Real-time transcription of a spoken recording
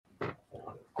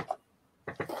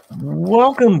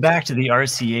Welcome back to the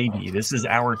RCAD. This is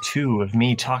hour 2 of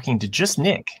me talking to just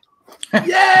Nick.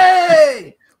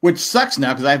 Yay! Which sucks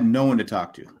now because I have no one to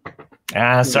talk to.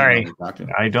 Sorry.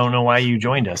 I don't know why you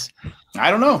joined us. I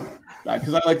don't know.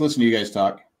 Because I like listening to you guys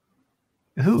talk.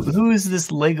 Who is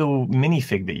this Lego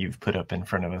minifig that you've put up in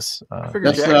front of us?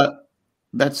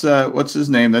 That's what's his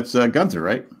name? That's Gunther,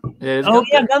 right? Yeah,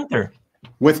 Gunther.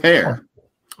 With hair.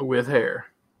 With hair.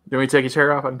 Then we take his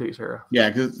hair off? I can take his hair off. Yeah,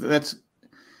 because that's...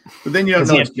 But then you don't Does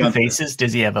know he it's have two Gunther. faces?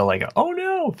 Does he have a oh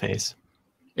no face?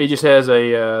 He just has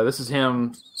a, this is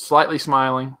him slightly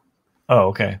smiling. Oh,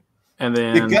 okay. And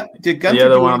then did Gunther the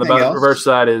other do one on the anything else? reverse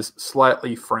side is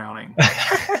slightly frowning.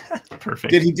 Perfect.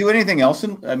 Did he do anything else?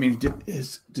 Did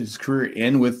his career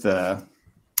end with... I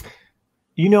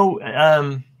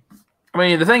mean,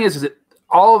 the thing is that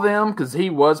all of them, because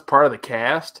he was part of the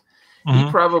cast, he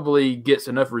probably gets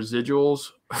enough residuals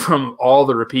from all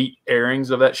the repeat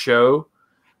airings of that show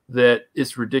that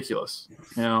it's ridiculous,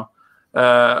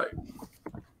 because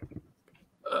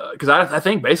I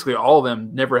think basically all of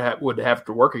them never would have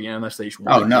to work again unless they.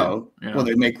 Oh no! Well,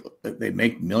 they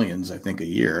make millions, I think, a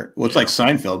year. Well, it's like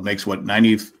Seinfeld makes what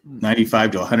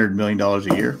 95 to $100 million a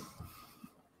year.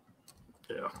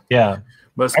 Yeah.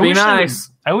 Must be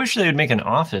nice. I wish they would make an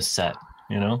Office set.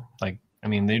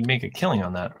 They'd make a killing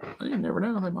on that. You never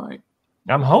know; they might.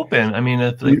 I'm hoping.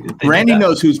 If they Randy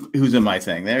knows who's in my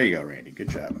thing. There you go, Randy. Good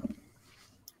job.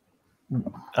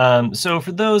 So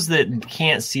for those that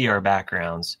can't see our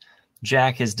backgrounds,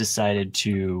 Jack has decided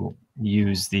to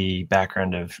use the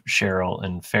background of Cheryl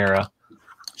and Farrah.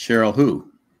 Cheryl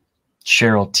who?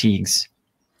 Cheryl Teagues.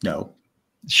 No.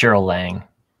 Cheryl Lang.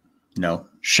 No.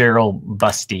 Cheryl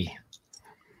Busty.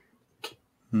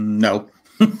 No.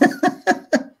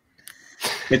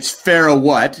 It's Farrah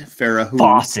what? Farrah who?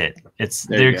 Fawcett. It's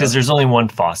there because there's only one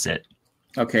Fawcett.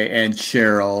 Okay, and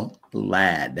Cheryl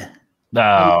Ladd.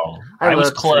 No, I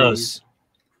was close. Trees.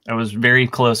 I was very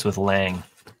close with Lang.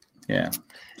 Yeah.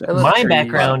 My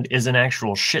background is an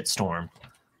actual shitstorm.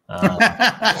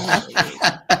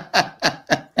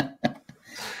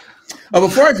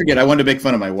 Before I forget, I wanted to make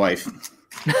fun of my wife.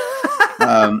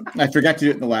 I forgot to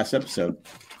do it in the last episode.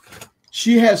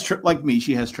 She has, like me,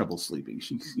 she has trouble sleeping.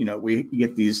 She's, you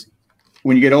get these,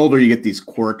 when you get older, you get these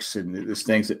quirks and these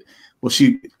things that,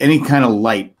 any kind of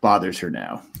light bothers her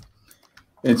now.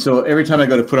 And so every time I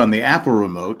go to put on the Apple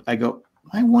remote, I go,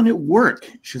 why won't it work?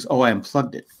 She goes, I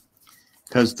unplugged it.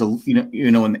 Because when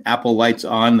the Apple light's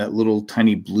on, that little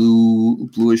tiny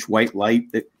bluish white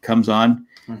light that comes on,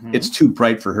 it's too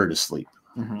bright for her to sleep.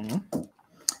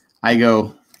 I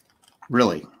go,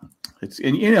 really?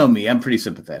 And you know me, I'm pretty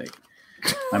sympathetic.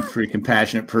 I'm a pretty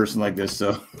compassionate person like this.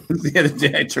 So the other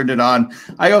day I turned it on.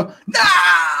 I go,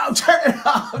 no, turn it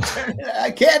off.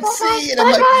 I can't see. And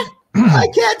I'm like, I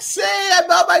can't see.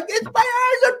 My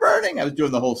eyes are burning. I was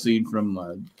doing the whole scene from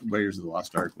Raiders of the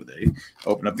Lost Ark where they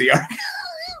open up the ark.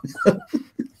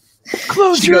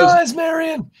 Close your eyes,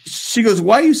 Marion. She goes,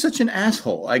 why are you such an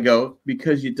asshole? I go,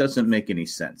 because it doesn't make any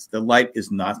sense. The light is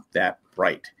not that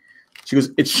bright. She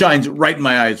goes, it shines right in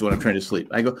my eyes when I'm trying to sleep.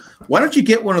 I go, why don't you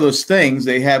get one of those things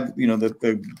they have,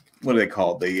 the what are they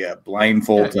called? The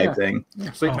blindfold type thing.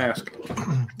 Yeah, sleep mask.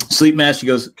 Sleep mask. She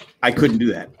goes, I couldn't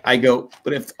do that. I go,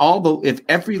 but if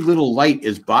every little light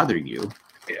is bothering you.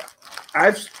 Yeah.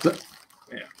 I've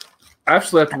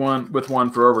slept with one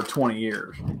for over 20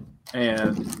 years.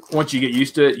 And once you get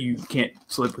used to it, you can't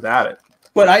sleep without it.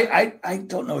 But I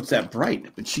don't know it's that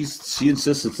bright. But she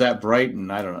insists it's that bright,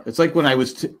 and I don't know. It's like when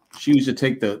she used to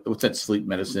take what's that sleep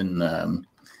medicine?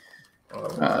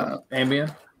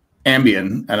 Ambien.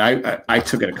 Ambien, and I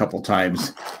took it a couple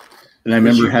times, and I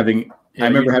remember having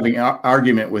an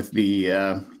argument with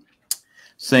the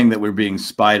saying that we're being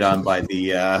spied on by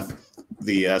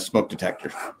the smoke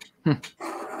detector.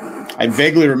 I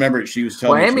vaguely remember she was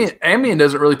telling me. Ambien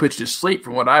doesn't really put you to sleep,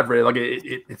 from what I've read. Like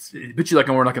it puts you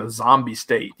more like in a zombie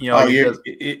state.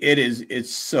 It is.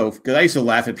 It's so, because I used to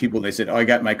laugh at people and they said, I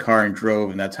got in my car and drove,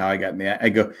 and that's how I got in the. I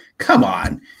go, come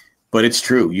on, but it's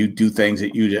true. You do things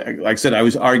that like I said. I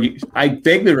was arguing. I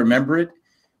vaguely remember it,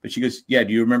 but she goes, yeah.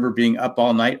 Do you remember being up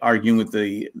all night arguing with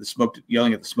the smoke,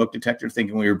 yelling at the smoke detector,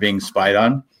 thinking we were being spied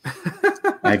on?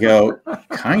 I go,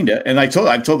 kinda. And I've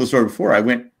told the story before. I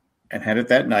went and had it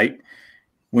that night,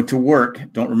 went to work,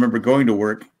 don't remember going to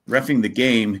work, reffing the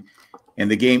game, and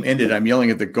the game ended. I'm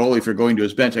yelling at the goalie for going to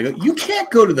his bench. I go, you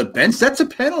can't go to the bench. That's a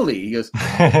penalty. He goes,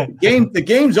 the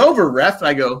game's over, ref. And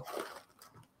I go,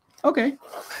 okay.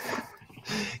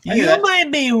 You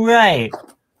might be right,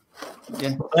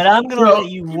 but I'm going to let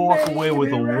you walk away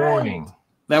with a warning.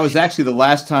 That was actually the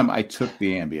last time I took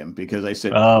the Ambien, because I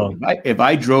said, if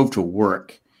I drove to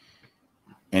work,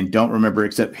 and don't remember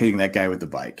except hitting that guy with the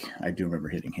bike. I do remember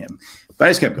hitting him, but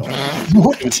I just kept going.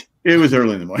 What? It was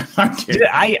early in the morning. I'm kidding. Dude,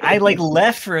 I like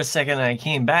left for a second and I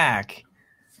came back.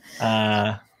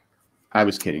 I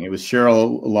was kidding. It was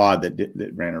Cheryl Law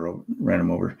that ran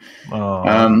him over.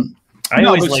 Oh. I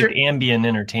always liked ambient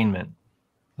entertainment.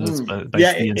 That's by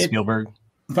Steven Spielberg.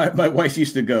 My wife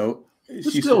used to go.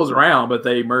 She still was around, but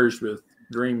they merged with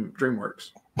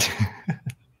DreamWorks.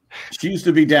 She used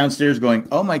to be downstairs going,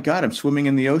 "Oh my God, I'm swimming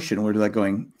in the ocean." And we're like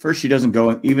going, first she doesn't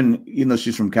go, even though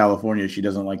she's from California, she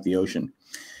doesn't like the ocean.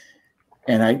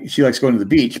 And she likes going to the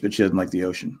beach, but she doesn't like the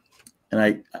ocean.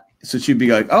 And so she'd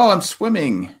be like, "Oh, I'm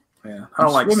swimming." Yeah, I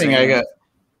don't like swimming.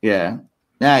 Sand.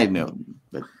 I know,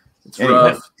 but it's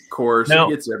rough, of course. It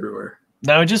gets everywhere.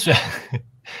 No, just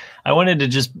I wanted to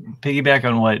just piggyback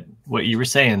on what you were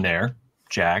saying there,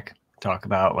 Jack. Talk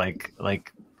about like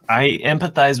I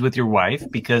empathize with your wife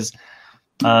because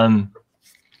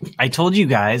I told you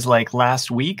guys like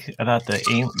last week about the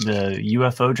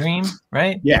UFO dream,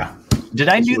 right? Yeah. Did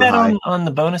I do that on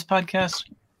the bonus podcast?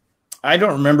 I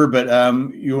don't remember, but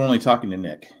you were only talking to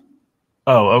Nick.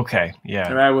 Oh, okay.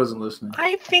 Yeah. I wasn't listening.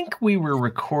 I think we were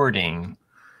recording.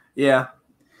 Yeah.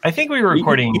 I think we were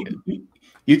recording.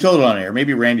 You told it on air.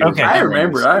 Maybe Randy. Okay. I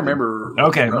remember.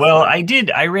 Okay. Well, I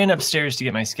did. I ran upstairs to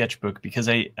get my sketchbook because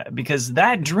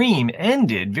that dream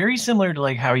ended very similar to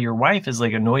like how your wife is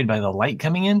like annoyed by the light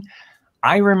coming in.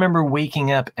 I remember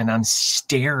waking up and I'm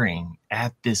staring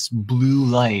at this blue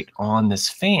light on this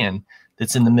fan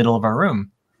that's in the middle of our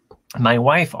room. My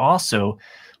wife also,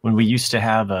 when we used to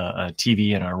have a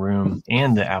TV in our room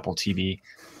and the Apple TV,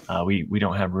 we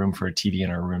don't have room for a TV in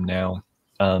our room now.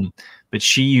 But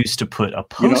she used to put a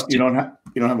post. You don't have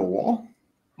a wall?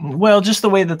 Well, just the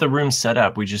way that the room's set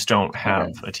up, we just don't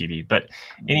have a TV. But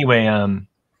anyway,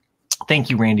 thank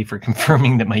you, Randy, for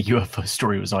confirming that my UFO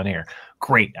story was on air.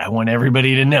 Great. I want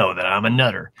everybody to know that I'm a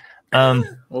nutter. Well,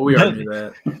 we already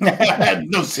knew that.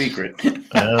 No secret. Then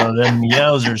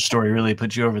Yowzer's story really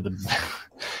put you over the.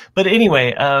 But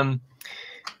anyway,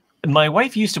 my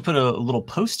wife used to put a little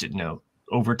Post-it note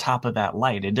over top of that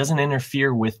light. It doesn't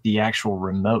interfere with the actual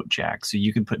remote, Jack. So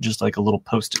you could put just like a little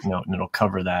Post-it note and it'll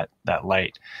cover that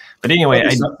light. But anyway,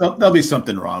 there'll be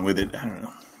something wrong with it. I don't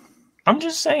know. I'm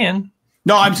just saying.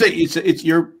 No, I'm saying it's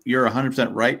you're 100%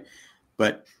 right,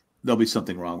 but there'll be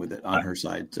something wrong with it on her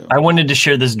side. So I wanted to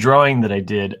share this drawing that I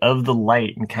did of the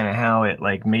light and kind of how it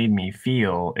like made me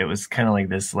feel. It was kind of like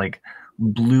this like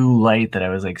blue light that I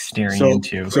was like staring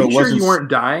into. So you weren't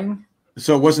dying?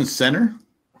 So it wasn't center?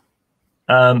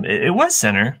 It was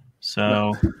center.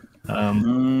 So I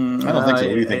don't think so. What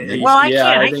do you think? Well,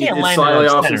 I can't line it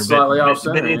up center,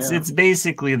 but it's it's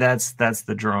basically that's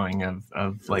the drawing of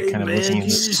like kind of looking at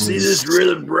this. See this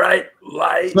really bright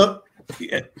light? Look,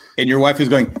 and your wife is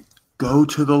going, "Go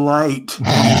to the light.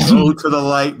 Go to the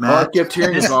light, Matt." All I kept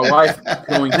hearing is my wife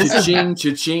going, cha-ching,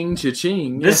 cha-ching,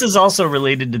 cha-ching. This is also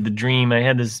related to the dream. I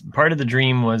had this part of the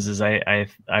dream was I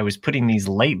was putting these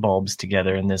light bulbs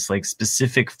together in this like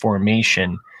specific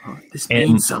formation. This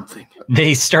means something.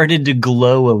 They started to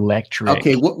glow electric.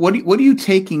 Okay, what are you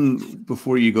taking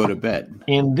before you go to bed?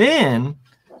 And then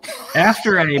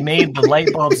after I made the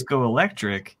light bulbs go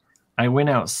electric, I went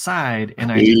outside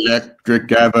and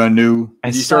Electric Avenue.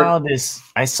 I saw this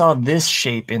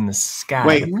shape in the sky.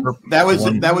 Wait, that was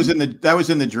in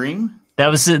the dream?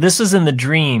 This was in the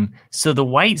dream. So the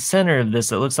white center of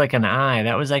this, it looks like an eye.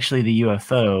 That was actually the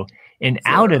UFO. And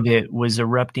out of it was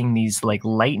erupting these like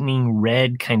lightning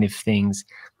red kind of things,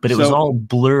 but it was all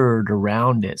blurred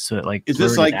around it. So it like is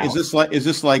this like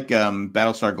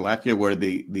Battlestar Galactica where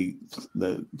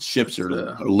the ships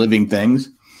are living things?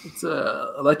 It's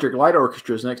Electric Light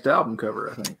Orchestra's next album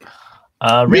cover, I think.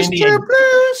 Mr.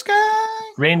 Blue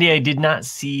Sky. Randy, I did not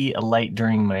see a light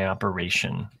during my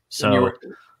operation. So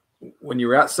when you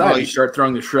were outside, you start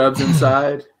throwing the shrubs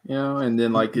inside, and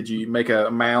then like, did you make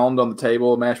a mound on the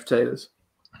table of mashed potatoes?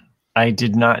 I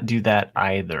did not do that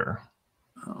either.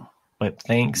 Oh. But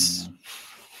thanks,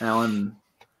 Alan.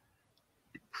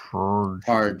 Alan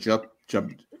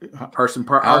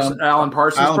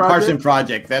Parsons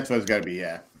Project. That's what it's got to be.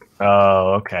 Yeah.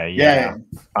 Oh, okay. Yeah.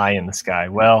 Eye in the sky.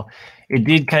 Well, it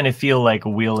did kind of feel like a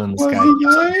wheel in the sky. No,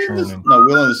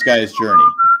 Wheel in the Sky is Journey.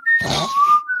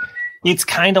 It's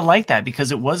kind of like that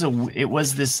because it was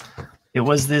this.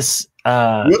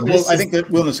 I think that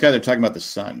Wheel in the Sky, they're talking about the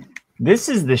sun. This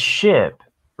is the ship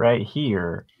right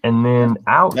here, and then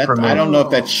out from I don't know if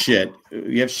that's shit.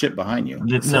 You have shit behind you.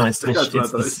 It's the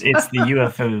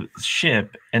UFO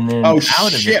ship, and then out of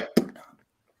ship.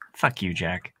 Fuck you,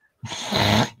 Jack.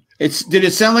 Did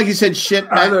it sound like he said shit?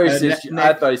 I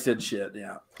thought he said shit.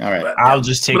 Yeah. All right. I'll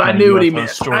just take. But I knew what he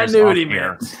meant. I knew what he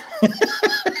meant.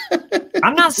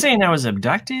 I'm not saying I was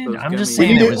abducted. I'm just We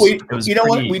saying need it to- was. you know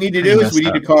what we need to do is we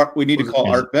need to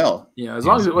call Art Bell. Yeah, as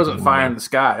long as it wasn't fire in the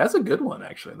sky. That's a good one,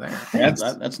 actually. There.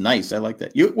 That's nice. I like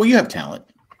that. You have talent.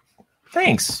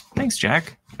 Thanks,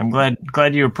 Jack. I'm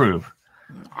glad you approve.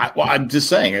 I'm just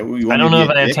saying. I don't know if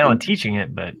I have talent teaching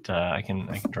it, but I can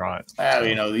draw it.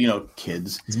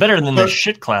 Kids. It's better than the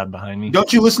shit cloud behind me.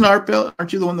 Don't you listen to Art Bell?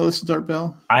 Aren't you the one that listens to Art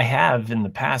Bell? I have in the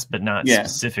past, but not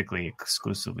specifically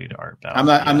exclusively to Art Bell.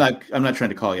 I'm not trying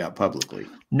to call you out publicly.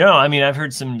 No, I mean I've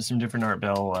heard some different Art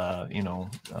Bell,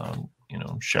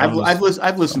 shows.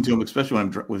 I've listened to him, especially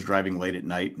when I was driving late at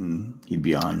night, and he'd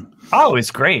be on. Oh,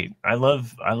 it's great. I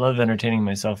love entertaining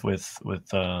myself with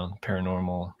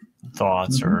paranormal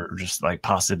thoughts or just like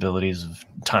possibilities of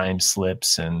time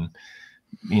slips and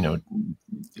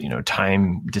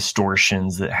time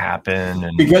distortions that happen,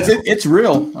 and because it's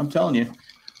real. I'm telling you.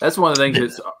 That's one of the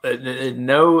things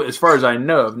as far as I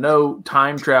know of, no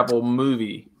time travel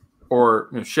movie or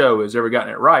show has ever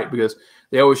gotten it right, because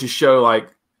they always just show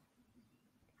like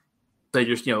they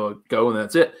just go and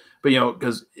that's it. But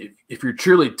because if you're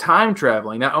truly time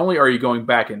traveling, not only are you going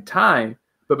back in time,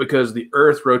 but because the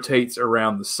Earth rotates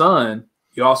around the sun,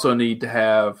 you also need to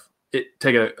have it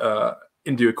take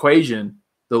into equation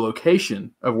the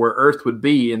location of where Earth would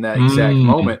be in that exact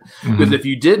moment. Because if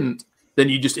you didn't, then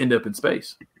you just end up in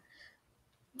space.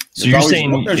 So you're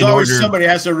saying there's always somebody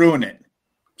has to ruin it.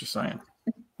 Just saying.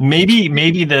 Maybe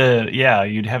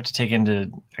you'd have to take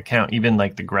into account even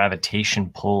like the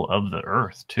gravitation pull of the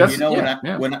Earth too.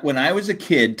 When I was a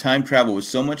kid, time travel was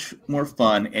so much more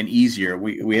fun and easier.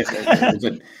 We had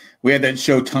that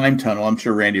show Time Tunnel. I'm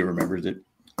sure Randy remembers it.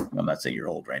 I'm not saying you're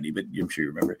old, Randy, but I'm sure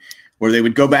you remember it, where they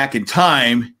would go back in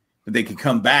time, but they could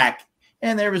come back,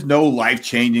 and there was no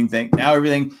life-changing thing. Now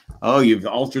everything. Oh, you've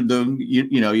altered them.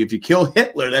 If you kill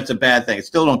Hitler, that's a bad thing. I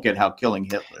still don't get how killing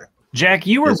Hitler. Jack,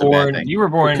 you were born. You were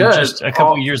born just a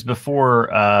couple years before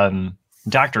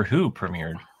Doctor Who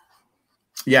premiered.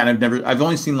 Yeah, and I've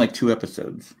only seen like 2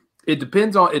 episodes. It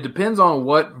depends on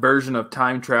what version of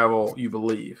time travel you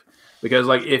believe, because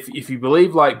like if you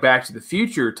believe like Back to the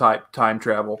Future type time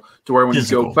travel, to where when you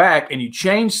go back and you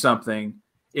change something,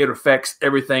 it affects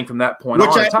everything from that point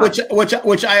on.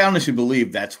 Which I honestly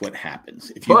believe that's what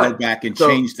happens if you go back and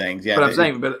change things. Yeah,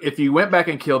 but if you went back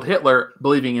and killed Hitler,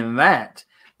 believing in that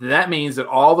means that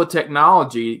all the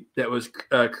technology that was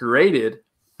created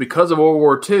because of World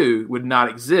War II would not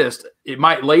exist. It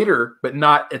might later, but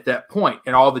not at that point.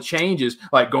 And all the changes,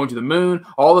 like going to the moon,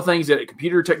 all the things that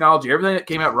computer technology, everything that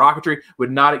came out, rocketry, would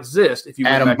not exist if you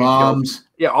went back bombs.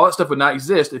 All that stuff would not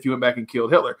exist if you went back and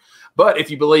killed Hitler. But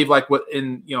if you believe like what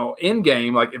in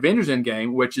Endgame, like Avengers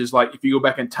Endgame, which is like if you go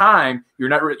back in time,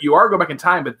 you are go back in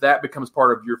time, but that becomes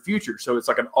part of your future. So it's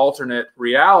like an alternate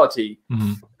reality.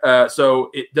 Mm-hmm. So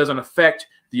it doesn't affect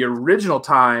the original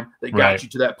time that got you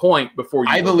to that point before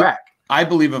you go back. I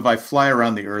believe if I fly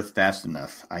around the Earth fast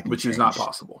enough, I can which change. is not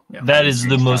possible. Yeah. That is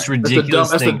the most ridiculous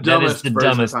thing. That is the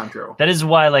dumbest time travel. That is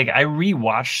why, like, I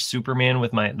rewatched Superman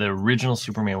the original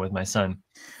Superman with my son.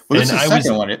 Well, it's the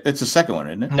second one. It's the second one,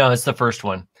 isn't it? No, it's the first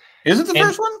one. Is it the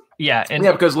first one? Yeah,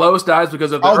 because Lois dies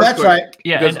because of the earthquake. That's right.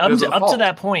 Yeah, and up to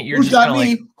that point, you're Who's just got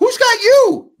me? like, who's got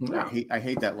you? No. I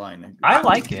hate that line. I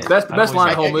like it. That's the best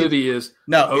line in the whole movie is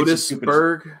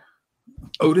Otisburg.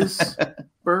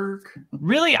 Otisburg.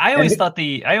 Really, I always thought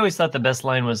the best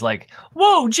line was like,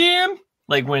 "Whoa, Jim!"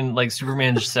 Like when like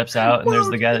Superman just steps out and there's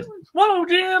the guy that, "Whoa,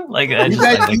 Jim!" Like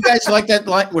you guys like that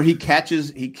line where he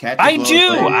catches. I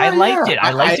do. I liked it.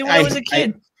 I liked it when I was a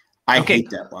kid. I hate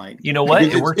that line. You know what?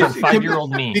 It worked on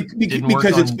 5-year-old me. Didn't work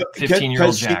on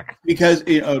 15-year-old Jack. Because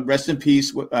rest in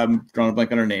peace. Drawing a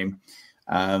blank on her name.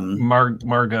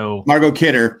 Margot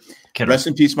Kidder. Rest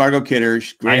in peace, Margot Kidder.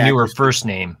 I knew her first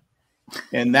name.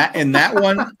 And that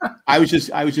one, I was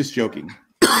just joking.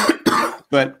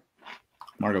 But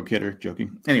Margot Kidder,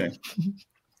 joking. Anyway,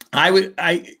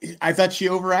 I thought she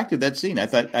overacted that scene. I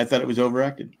thought it was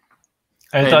overacted.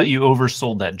 I thought you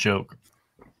oversold that joke.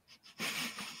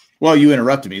 Well, you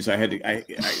interrupted me, so I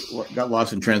got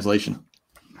lost in translation.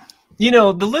 You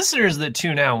know, the listeners that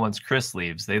tune out once Chris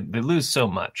leaves, they lose so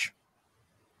much.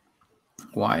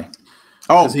 Why?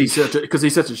 Oh, because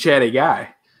he's such a chatty guy.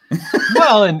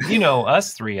 Well, and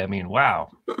us three. I mean,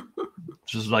 wow,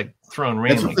 just like throwing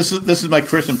randomly. This is my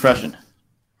Chris impression.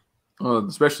 Well,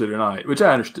 especially tonight, which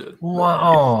I understood.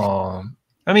 Wow.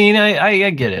 I mean, I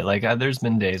get it. Like, there's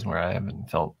been days where I haven't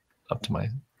felt up to my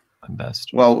best.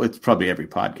 Well, it's probably every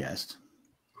podcast.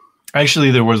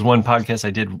 Actually, there was one podcast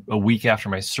I did a week after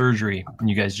my surgery, and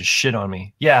you guys just shit on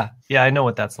me. Yeah, I know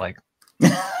what that's like.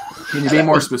 Can you be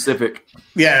more specific?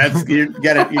 Yeah, you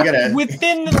gotta.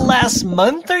 Within the last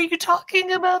month, are you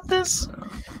talking about this?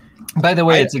 By the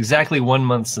way, it's exactly 1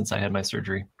 month since I had my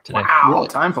surgery today. Wow, really?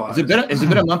 Time flies. Has it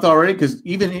been a month already? Because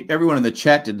even everyone in the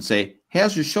chat didn't say, "Hey,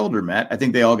 how's your shoulder, Matt?" I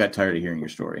think they all got tired of hearing your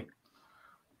story.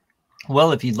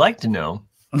 Well, if you'd like to know.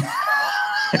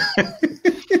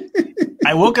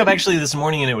 I woke up actually this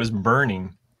morning and it was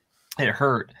burning. It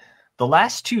hurt. The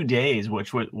last 2 days,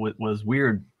 which was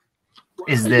weird,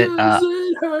 is that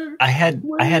I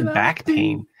had back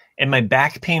pain, and my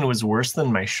back pain was worse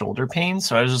than my shoulder pain.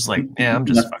 So I was just like, "Yeah, I'm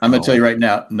gonna tell you right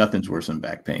now, nothing's worse than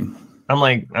back pain."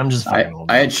 I'm just. I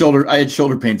had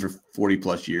shoulder pain for 40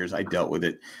 plus years. I dealt with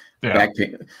it. Yeah. Back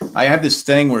pain. I have this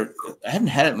thing where I haven't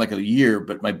had it in like a year,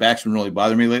 but my back's been really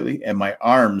bothering me lately, and my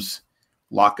arms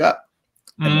lock up.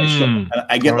 And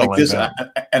I get like this,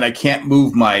 and I can't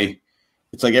move my.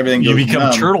 It's like everything. You become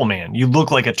numb. Turtle man. You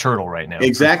look like a turtle right now.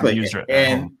 Exactly.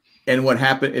 And what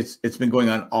happened? It's been going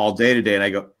on all day today, and I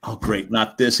go, "Oh, great,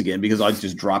 not this again," because I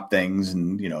just drop things,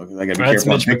 and I got to be careful. That's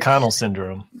Mitch McConnell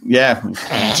syndrome. Yeah,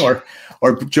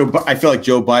 or Joe. I feel like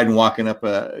Joe Biden walking up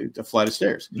a flight of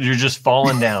stairs. You're just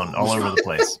falling down all over the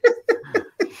place.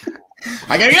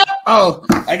 I gotta get up. Oh,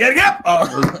 I gotta get up. Oh,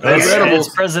 it's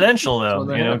presidential though,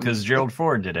 because Gerald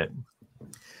Ford did it.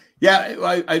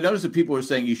 Yeah, I noticed that people were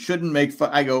saying you shouldn't make fun.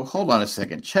 I go, hold on a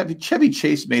second. Chevy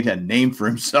Chase made a name for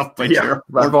himself by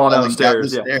falling down the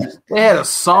stairs. They had a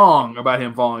song about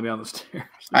him falling down the stairs.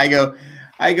 I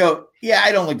go. Yeah,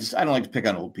 I don't like to pick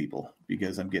on old people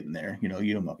because I'm getting there. You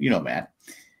know, Matt.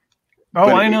 Oh,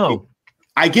 but I know.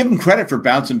 I give him credit for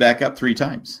bouncing back up 3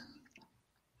 times.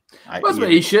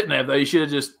 He shouldn't have though. He should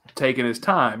have just taken his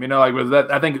time. Like with that,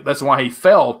 I think that's why he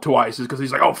fell twice. Is because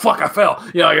he's like, "Oh fuck, I fell."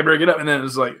 I gotta bring it up, and then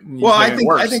it's like,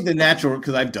 I think the natural,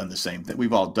 because I've done the same thing.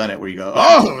 We've all done it where you go,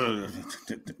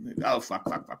 "Oh, fuck."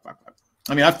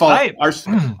 I mean, our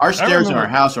stairs in our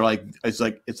house are like it's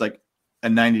like a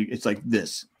 90. It's like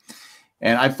this,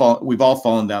 and we've all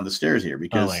fallen down the stairs here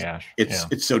because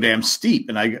it's so damn steep.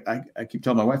 And I keep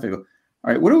telling my wife, I go,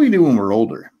 "All right, what do we do when we're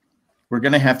older? We're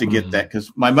going to have to get that,"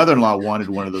 because my mother-in-law wanted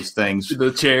one of those things.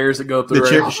 The chairs that go through.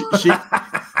 And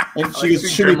she goes,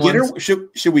 "Should we get her?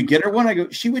 Should we get her one?" I go,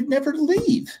 "She would never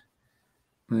leave."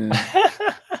 Yeah.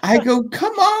 I go,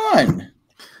 "Come on."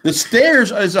 The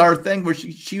stairs is our thing where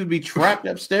she would be trapped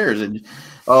upstairs and she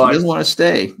doesn't want to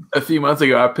stay. A few months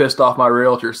ago, I pissed off my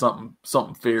realtor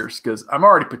something fierce because I'm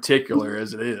already particular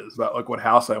as it is about like what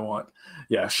house I want.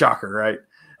 Yeah, shocker, right?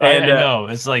 And no,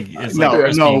 it's like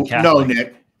no,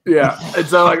 Nick. Yeah, and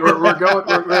so like we're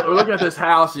looking at this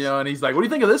house, and he's like, "What do you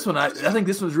think of this one?" I think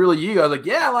this one's really you. I was like,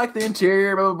 "Yeah, I like the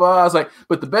interior, blah blah blah." I was like,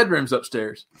 "But the bedroom's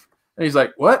upstairs," and he's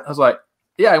like, "What?" I was like,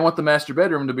 "Yeah, I want the master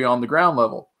bedroom to be on the ground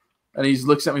level." And he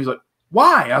looks at me, he's like,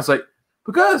 "Why?" I was like,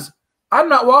 "Because I'm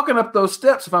not walking up those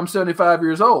steps if I'm 75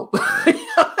 years old."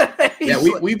 Yeah,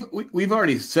 we've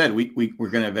already said we're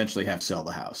going to eventually have to sell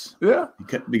the house. Yeah,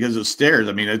 because of stairs.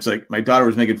 I mean, it's like my daughter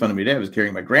was making fun of me today. I was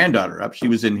carrying my granddaughter up. She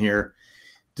was in here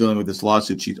dealing with this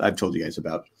lawsuit I've told you guys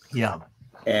about. Yeah.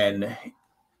 And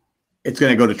it's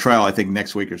going to go to trial, I think,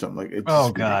 next week or something like that.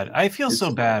 Oh, God. I feel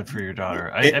so bad for your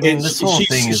daughter. I mean, this whole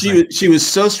thing is she was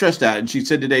so stressed out. And she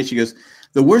said today, she goes,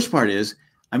 "The worst part is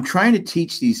I'm trying to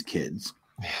teach these kids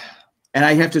and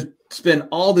I have to spend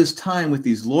all this time with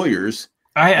these lawyers."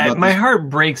 My heart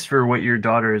breaks for what your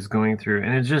daughter is going through.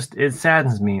 And it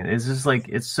saddens me. It's just like,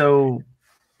 it's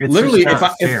literally,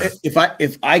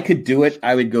 if I could do it,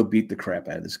 I would go beat the crap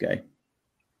out of this guy.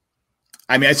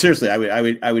 I mean,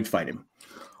 I would fight him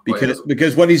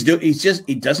because what he's doing,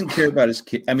 he doesn't care about his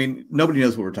kid. I mean, nobody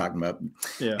knows what we're talking about.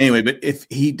 Yeah. Anyway, but if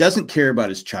he doesn't care about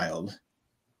his child,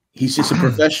 he's just a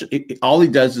professional. All he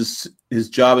does is his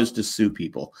job is to sue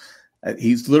people.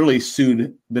 He's literally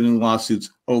been in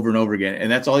lawsuits over and over again,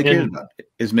 and that's all he cares about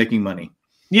is making money.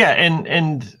 Yeah,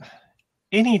 and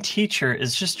any teacher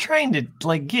is just trying to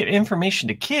like give information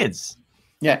to kids.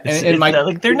 Yeah,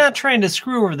 they're not trying to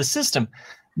screw over the system.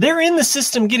 They're in the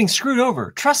system getting screwed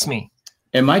over. Trust me.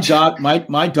 And my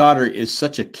daughter is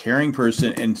such a caring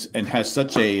person and has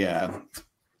such a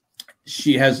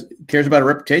cares about her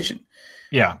reputation.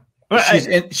 Yeah.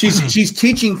 She's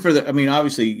teaching for the. I mean,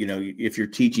 obviously, if you're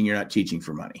teaching, you're not teaching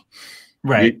for money,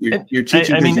 right? You're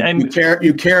teaching.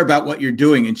 You care about what you're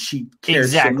doing, and she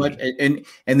cares so much. And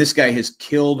this guy has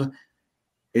killed.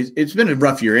 It's been a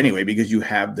rough year anyway because you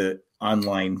have the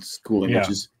online schooling, which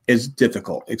is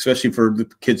difficult, especially for the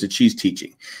kids that she's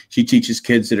teaching. She teaches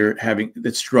kids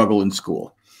that struggle in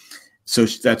school. So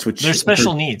that's what they're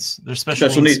special needs. They're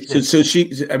special needs. So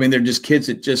they're just kids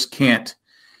that just can't.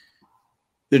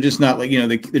 They're just not like,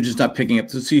 they're just not picking up.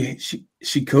 So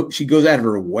she goes out of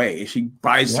her way. She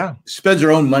spends her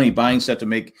own money buying stuff to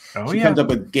make. Comes up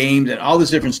with games and all this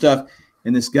different stuff.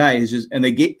 And this guy is just, and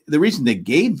the reason they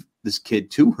gave this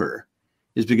kid to her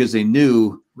is because they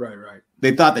knew, right.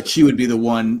 They thought that she would be the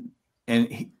one. And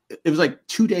it was like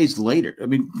 2 days later.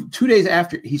 2 days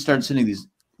after, he started sending these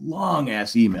long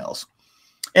ass emails.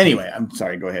 Anyway, I'm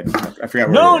sorry. Go ahead. I forgot.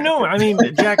 No. I mean,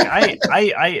 Jack,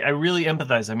 I really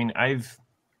empathize. I mean, I've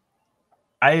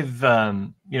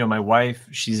my wife,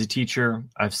 she's a teacher.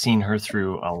 I've seen her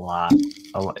through a lot.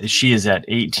 She is at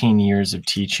 18 years of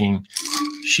teaching.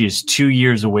 She is 2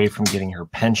 years away from getting her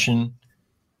pension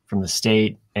from the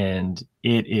state, and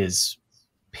it is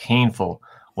painful.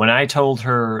 When I told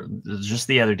her just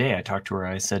the other day, I talked to her,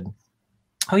 I said,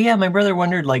 "Oh yeah, my brother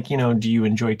wondered, do you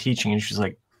enjoy teaching?" And she's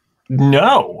like,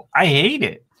 "No, I hate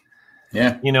it."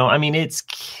 Yeah. It's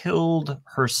killed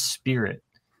her spirit.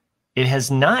 It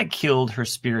has not killed her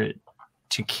spirit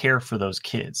to care for those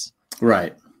kids.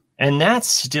 Right. And that's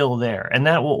still there. And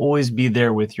that will always be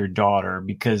there with your daughter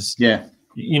because,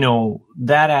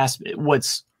 that aspect,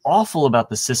 what's awful about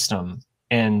the system,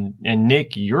 and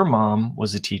Nick, your mom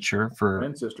was a teacher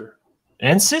and sister.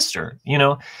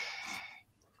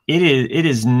 It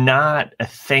is not a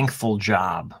thankful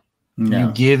job. No.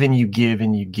 You give and you give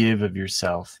and you give of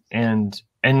yourself. And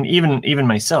even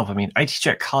myself, I teach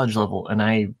at college level, and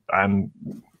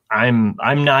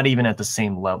I'm not even at the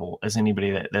same level as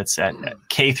anybody that's at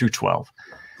K through 12.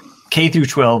 K through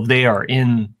 12, they are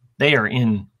in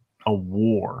a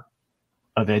war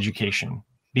of education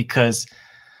because,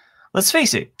 let's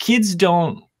face it, kids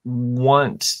don't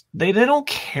they don't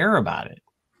care about it.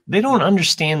 They don't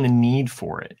understand the need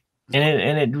for it.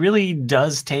 And it really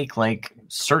does take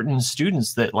certain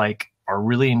students that are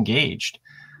really engaged.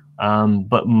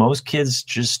 But most kids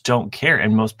just don't care,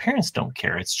 and most parents don't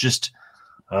care. It's just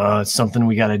it's something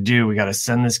we got to do. We got to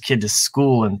send this kid to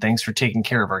school, and thanks for taking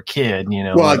care of our kid.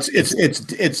 Well,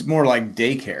 it's more like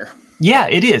daycare. Yeah,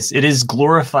 it is. It is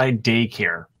glorified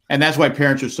daycare, and that's why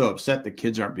parents are so upset that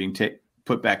kids aren't being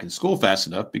put back in school fast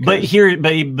enough. Because...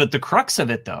 But the crux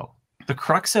of it, though,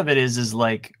 is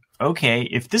okay,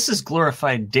 if this is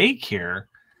glorified daycare,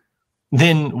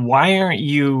 then why aren't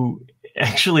you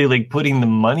actually putting the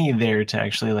money there to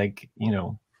actually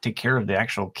take care of the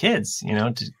actual kids,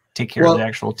 to take care of the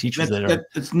actual teachers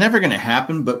it's never going to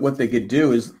happen. But what they could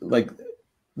do is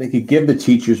they could give the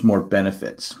teachers more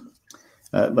benefits.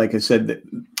 Like I said,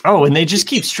 and they just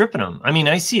keep stripping them.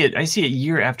 I see it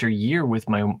year after year with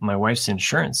my wife's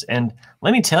insurance. And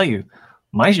let me tell you,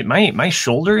 my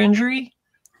shoulder injury,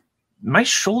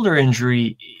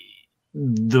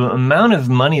 the amount of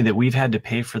money that we've had to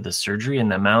pay for the surgery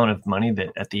and the amount of money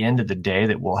that at the end of the day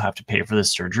that we'll have to pay for the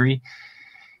surgery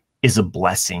is a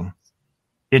blessing.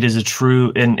 It is a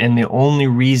true, and the only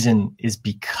reason is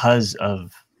because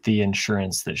of the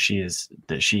insurance that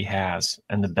she has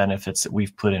and the benefits that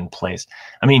we've put in place.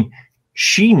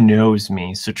 She knows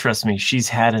me, so trust me, she's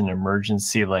had an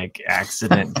emergency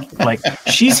accident.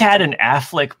 She's had an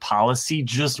Affleck policy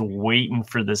just waiting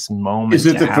for this moment. Is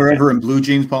it the Forever and Blue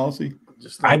Jeans policy?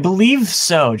 I believe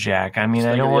so, Jack. I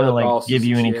don't want to give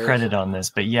you any credit on this,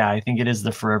 but yeah, I think it is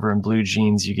the Forever and Blue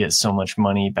Jeans. You get so much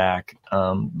money back.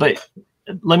 But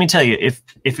let me tell you, if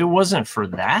it wasn't for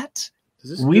that,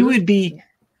 we would be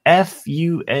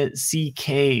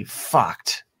FUCK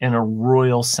fucked in a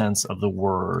royal sense of the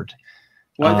word.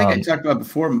 Well, I think I talked about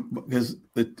before because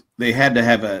they had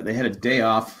a day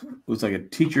off. It was like a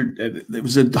teacher. It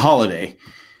was a holiday,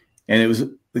 and it was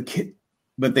the kid,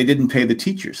 but they didn't pay the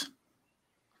teachers.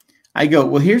 I go,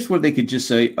 well, here's where they could just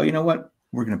say, oh, you know what?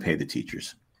 We're going to pay the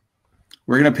teachers.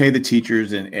 We're going to pay the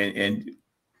teachers, and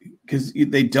because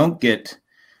they don't get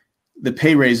the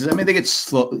pay raises. They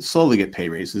slowly get pay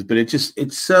raises, but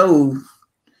it's so.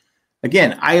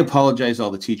 Again, I apologize to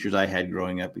all the teachers I had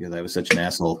growing up because I was such an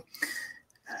asshole.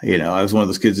 I was one of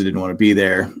those kids that didn't want to be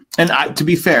there. And to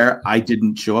be fair, I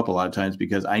didn't show up a lot of times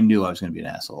because I knew I was going to be an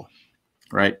asshole.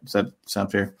 Right? Does that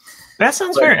sound fair? That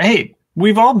sounds fair. Hey,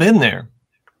 we've all been there.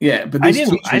 Yeah, but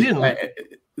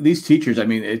these teachers,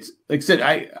 it's like I said,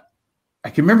 I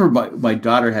can remember my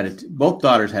daughter both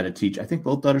daughters had a teacher. I think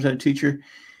both daughters had a teacher.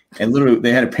 And literally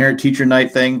they had a parent teacher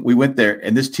night thing. We went there,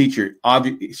 and this teacher,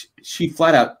 she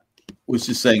flat out was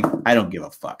just saying, I don't give a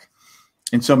fuck,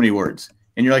 in so many words.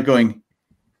 And you're going,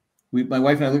 my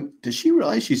wife and I look, does she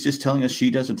realize she's just telling us she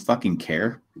doesn't fucking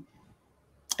care?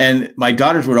 And my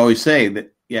daughters would always say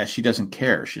that, yeah, she doesn't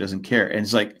care. She doesn't care. And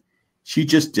it's she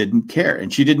just didn't care.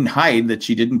 And she didn't hide that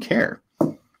she didn't care.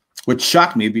 which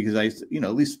shocked me because I,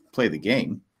 at least play the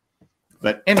game.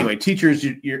 But anyway, teachers,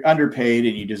 you're underpaid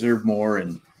and you deserve more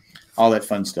and all that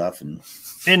fun stuff.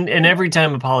 And every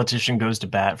time a politician goes to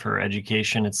bat for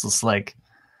education, it's just like,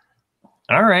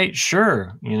 all right,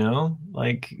 sure.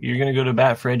 Like you're going to go to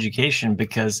bat for education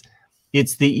because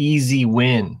it's the easy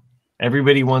win.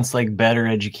 Everybody wants like better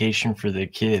education for their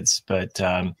kids, but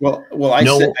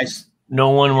no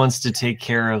one wants to take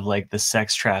care of like the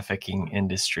sex trafficking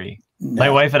industry. No. My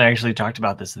wife and I actually talked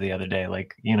about this the other day.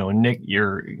 Like,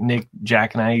 Nick,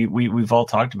 Jack and I, we've all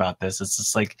talked about this. It's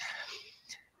just like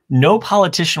no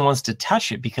politician wants to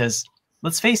touch it because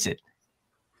let's face it,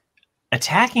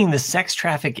 attacking the sex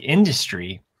traffic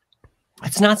industry,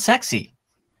 it's not sexy.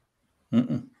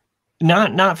 Mm-mm.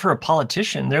 Not for a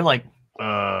politician. They're like,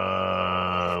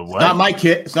 what? It's not my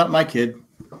kid. It's not my kid.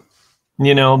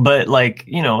 But like,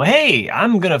 hey,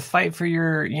 I'm going to fight for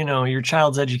your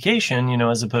child's education,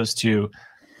 as opposed to,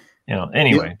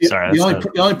 anyway, sorry.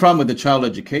 The only problem with the child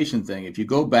education thing, if you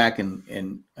go back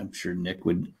and I'm sure Nick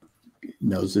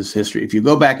knows this history. If you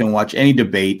go back and watch any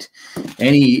debate,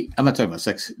 I'm not talking about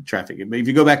sex trafficking, but if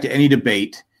you go back to any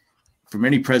debate from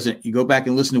any president, you go back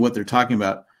and listen to what they're talking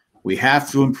about. We have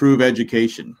to improve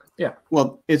education. Yeah.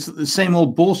 Well, it's the same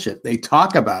old bullshit. They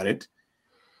talk about it,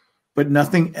 but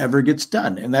nothing ever gets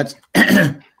done. And that's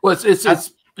well,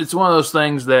 it's one of those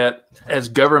things that as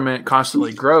government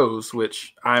constantly grows,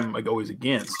 which I'm always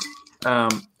against,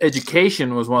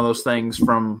 education was one of those things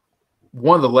from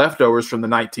one of the leftovers from the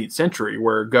 19th century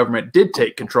where government did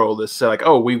take control of this. So like,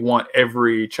 oh, we want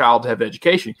every child to have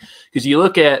education. Because you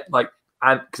look at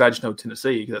because I just know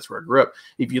Tennessee because that's where I grew up.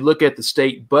 If you look at the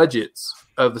state budgets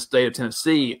of the state of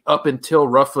Tennessee up until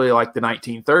roughly like the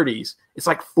 1930s, it's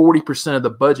like 40% of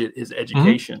the budget is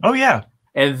education. Mm-hmm. Oh yeah.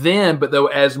 And then, but though,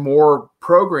 as more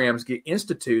programs get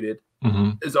instituted,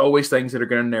 there's always things that are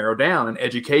going to narrow down. And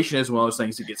education is one of those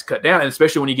things that gets cut down. And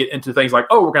especially when you get into things like,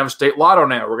 oh, we're going to have a state lotto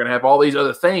now. We're going to have all these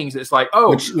other things. It's like,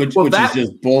 oh, which is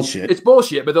just bullshit. It's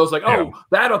bullshit. But those like, oh,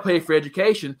 that'll pay for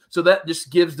education. So that just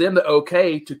gives them the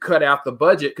okay to cut out the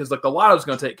budget because like the lotto's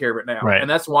going to take care of it now. Right. And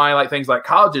that's why like things like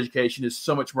college education is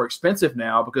so much more expensive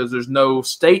now because there's no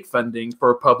state funding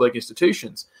for public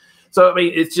institutions. So, I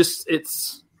mean,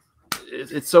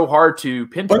 it's so hard to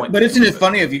pinpoint. But isn't it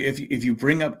funny if you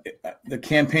bring up the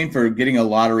campaign for getting a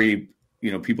lottery,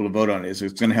 people to vote on it's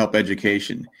going to help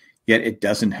education, yet it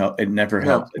doesn't help. It never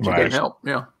helps. It doesn't help.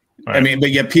 Yeah. Right. I mean,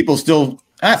 but yet people still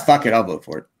fuck it. I'll vote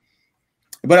for it.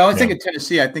 But I always think of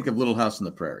Tennessee. I think of Little House on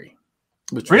the Prairie.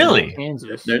 Really?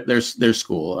 Kansas. Their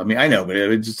school. I mean, I know, but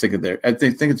I just think of I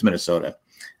think it's Minnesota.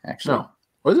 Actually, no.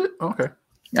 Was it? Okay.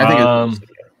 I think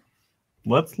it's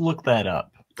let's look that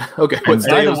up. Okay, what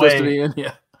state was supposed to be in?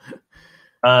 Yeah.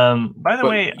 By the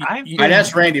way, I'd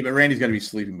ask Randy, but Randy's got to be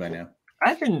sleeping by now.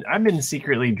 I've been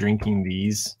secretly drinking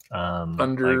these.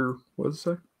 Thunder, what does it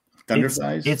say? Thunder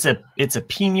Thighs? It's a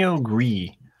Pinot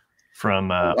Gris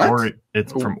from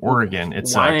it's from Oregon.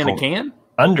 It's wine in a can.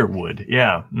 Underwood,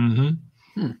 yeah.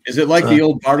 Mm-hmm. Is it like the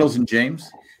old Bartles and James?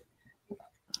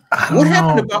 What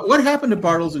happened to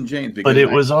Bartles and James? But it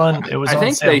was on. I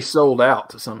think sale. they sold out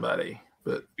to somebody.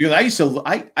 But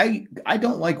I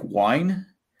don't like wine.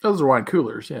 Those are wine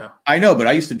coolers, yeah. I know, but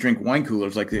I used to drink wine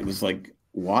coolers like it was like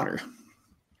water.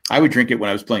 I would drink it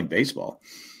when I was playing baseball.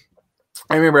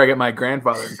 I remember I got my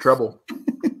grandfather in trouble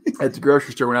at the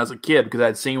grocery store when I was a kid because I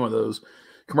had seen one of those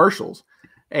commercials,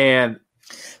 and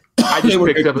I just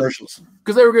picked up commercials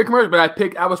because they were good commercials.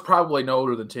 But I was probably no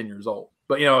older than 10 years old,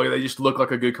 but they just looked like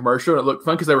a good commercial and it looked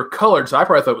fun because they were colored. So I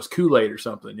probably thought it was Kool-Aid or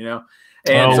something,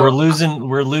 And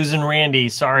we're losing Randy.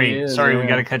 Sorry, we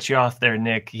got to cut you off there,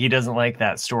 Nick. He doesn't like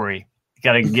that story. You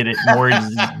got to get it more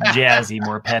jazzy,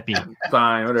 more peppy.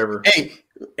 Fine, whatever. Hey,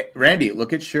 Randy,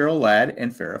 look at Cheryl Ladd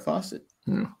and Farrah Fawcett.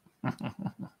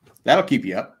 That'll keep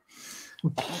you up.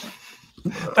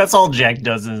 That's all Jack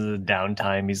does in the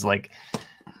downtime. He's like,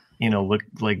 look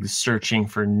like searching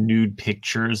for nude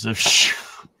pictures of.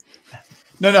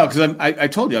 No, because I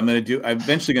told you I'm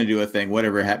eventually going to do a thing.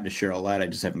 Whatever happened to Cheryl Ladd, I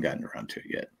just haven't gotten around to it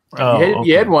yet. Oh,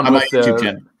 you had one with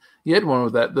you had one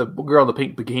with the girl in the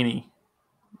pink bikini.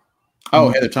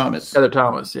 Oh, Heather Thomas.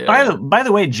 Yeah. By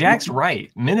the way, Jack's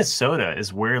right. Minnesota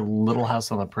is where Little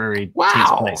House on the Prairie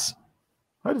takes place.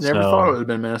 I never thought it would have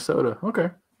been Minnesota.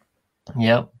 Okay.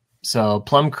 Yep. So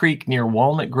Plum Creek near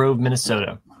Walnut Grove,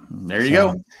 Minnesota. There you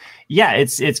go. Yeah,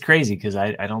 it's crazy because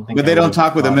I don't think. But they don't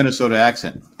talk with a Minnesota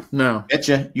accent. No.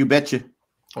 You betcha.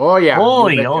 Oh yeah.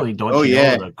 Don't you know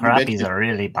the crappies are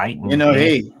really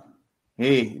biting.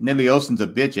 Hey, Nelly Olsen's a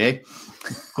bitch, eh?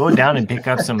 Go down and pick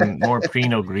up some more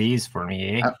Pinot Gris for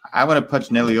me, eh? I want to punch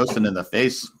Nelly Olsen in the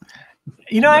face.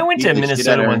 I went to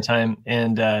Minnesota one time,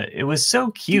 and it was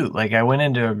so cute. Like, I went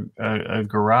into a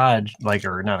garage,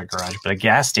 or not a garage, but a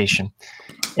gas station.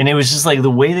 And it was just like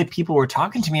the way that people were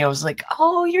talking to me. I was like,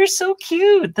 "Oh, you're so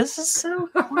cute. This is so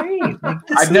great." Like,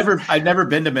 I've never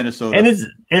been to Minnesota,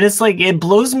 and it's like it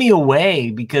blows me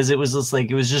away because it was just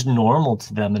like it was just normal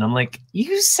to them, and I'm like,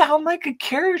 "You sound like a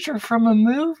character from a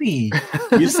movie."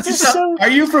 Are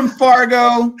you from Fargo?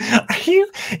 Am I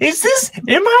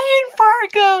in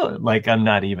Fargo? Like, I'm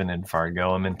not even in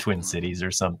Fargo. I'm in Twin Cities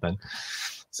or something.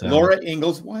 So. Laura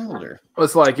Ingalls Wilder.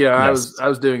 It's like, yes. I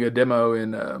was doing a demo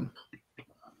in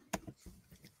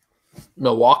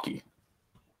Milwaukee,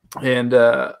 and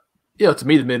to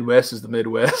me the Midwest is the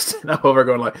Midwest, and I'm over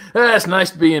going like, it's nice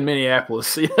to be in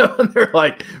Minneapolis, and they're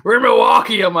like, we're in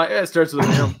Milwaukee. I'm like, it starts with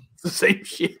them. It's the same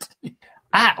shit.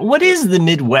 What is the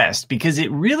Midwest? Because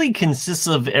it really consists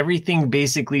of everything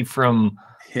basically from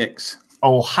Hicks,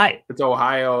 Ohio. It's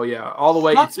Ohio, yeah, all the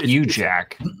way. Fuck you,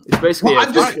 Jack. It's basically.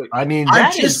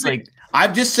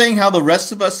 I'm just saying how the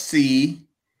rest of us see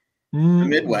the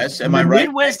Midwest. Am I right?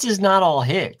 Midwest is not all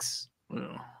Hicks.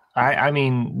 I've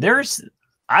been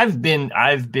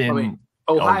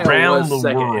Ohio around was the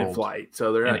second world in flight,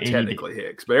 so they're not technically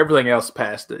Hicks, but everything else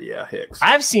past it, Hicks.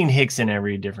 I've seen Hicks in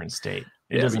every different state.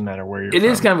 It doesn't matter where you're from. It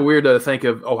is kind of weird to think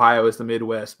of Ohio as the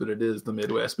Midwest, but it is the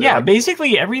Midwest. But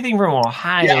basically everything from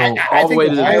Ohio all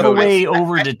the way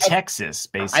over to Texas,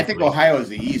 basically. I think Ohio is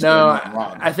the East. No,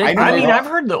 I've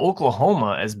heard the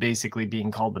Oklahoma as basically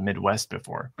being called the Midwest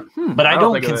before. But I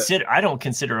don't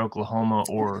consider Oklahoma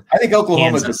or I think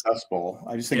Oklahoma is Kansas. a dust bowl.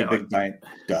 I just think of big giant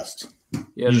dust.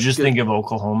 Yeah, you just think of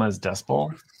Oklahoma as Dust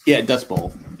Bowl? Yeah, Dust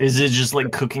Bowl. Is it just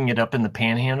like cooking it up in the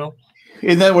panhandle?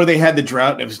 Isn't that where they had the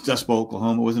drought? It was Dust Bowl,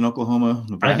 Oklahoma. Wasn't Oklahoma?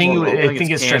 I think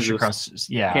it's stretched across.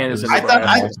 Yeah, Kansas.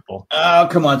 Oh,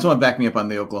 come on! Someone back me up on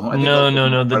the Oklahoma.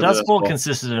 No. The Dust Bowl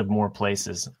consisted of more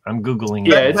places. I'm googling.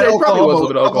 Yeah, it probably was a little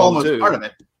bit Oklahoma too. Part of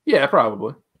it. Yeah,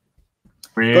 probably.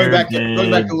 Going back to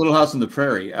Little House on the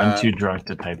Prairie. I'm too drunk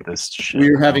to type this shit. We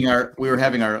were having our. You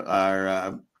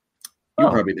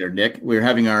were probably there, Nick. We were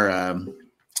having our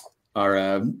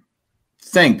Lost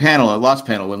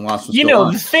panel when Lost was still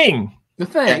on. The thing. The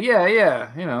thing,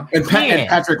 yeah. And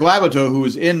Patrick Labateau, who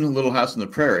was in Little House on the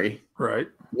Prairie, right,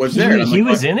 was there. He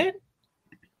was in it?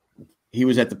 He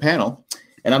was at the panel.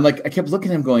 And I'm like, I kept looking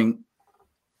at him going,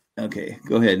 okay,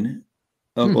 go ahead.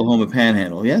 Oklahoma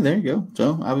Panhandle. Yeah, there you go.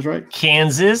 So I was right.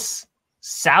 Kansas,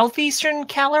 southeastern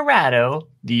Colorado,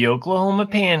 the Oklahoma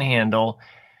Panhandle,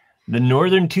 the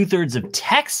northern 2/3 of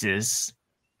Texas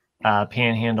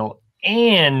Panhandle,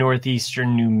 and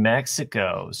northeastern New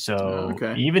Mexico. So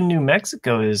even New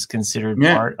Mexico is considered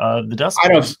part of the Dust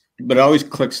Bowl. But it always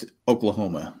clicks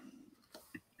Oklahoma.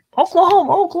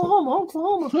 Oklahoma.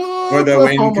 Where the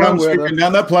wind comes sweeping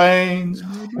down the plains.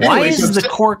 Why is the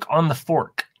cork on the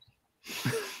fork?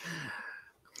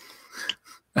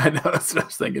 I know, that's what I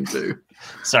was thinking too.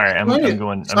 Sorry, I'm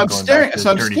staring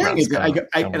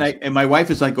and my wife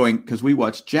is like going, because we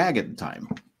watched Jag at the time.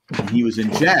 And he was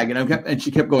in Jag, and she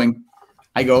kept going.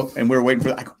 I go, and we were waiting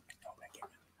for. I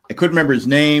couldn't remember his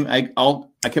name. I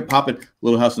kept popping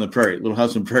Little House on the Prairie, Little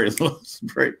House on the Prairie, Little House on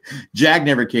the Prairie. Jag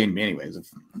never came to me, anyways. It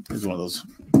was one of those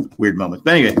weird moments.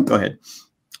 But anyway, go ahead.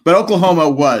 But Oklahoma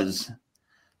was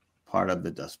part of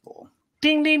the Dust Bowl.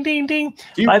 Ding, ding, ding, ding.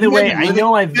 By the way, I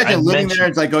know I've living there.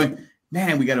 It's like going,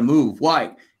 man, we got to move.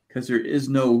 Why? Because there's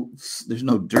no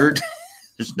dirt.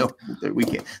 There's no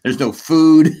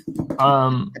food.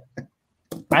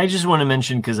 I just want to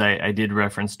mention, because I did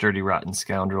reference Dirty Rotten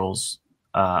Scoundrels.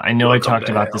 I know I talked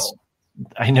about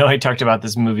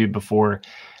this movie before.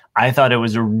 I thought it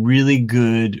was a really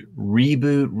good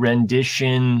reboot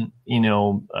rendition,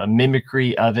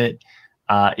 mimicry of it,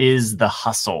 is The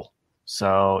Hustle.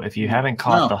 So if you haven't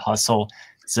caught The Hustle,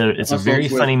 it's a very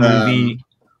funny movie.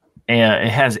 It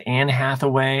has Anne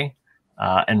Hathaway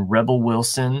and Rebel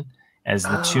Wilson as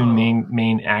the two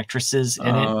main actresses in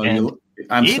it. And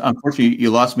unfortunately,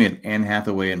 you lost me at Anne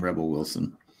Hathaway and Rebel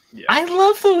Wilson. Yeah. I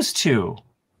love those two.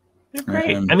 They're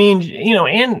great.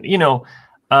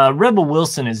 Rebel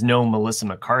Wilson is no Melissa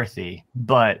McCarthy,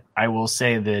 but I will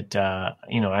say that I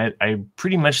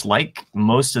pretty much like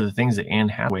most of the things that Anne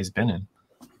Hathaway's been in.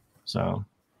 So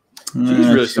she's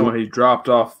really someone who dropped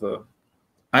off the.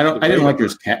 I didn't like her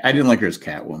as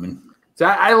Catwoman. So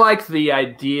I liked the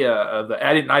idea of the.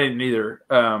 I didn't either.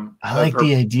 I like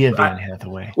the idea of Anne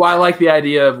Hathaway. Well, I like the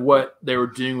idea of what they were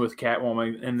doing with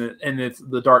Catwoman and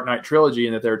the Dark Knight trilogy,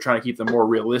 and that they were trying to keep them more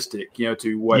realistic,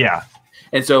 to what. Yeah.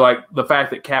 And so, like, the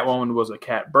fact that Catwoman was a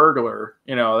cat burglar,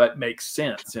 that makes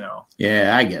sense,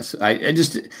 Yeah, I guess. I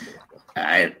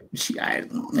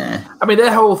mean,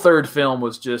 that whole third film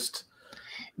was just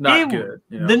not good.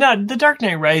 The Dark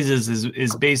Knight Rises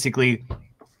is basically,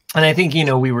 and I think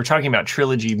we were talking about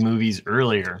trilogy movies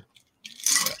earlier.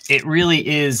 It really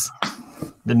is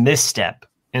the misstep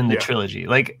in the trilogy,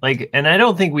 like, and I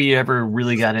don't think we ever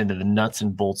really got into the nuts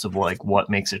and bolts of like what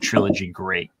makes a trilogy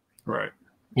great, right?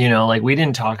 Like we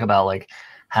didn't talk about like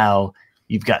how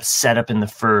you've got setup in the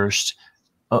first,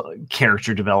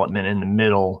 character development in the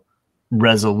middle,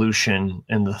 resolution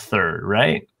in the third,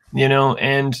 right?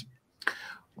 And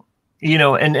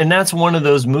that's one of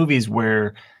those movies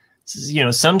where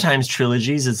sometimes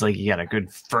trilogies, it's like you got a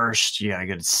good first, you got a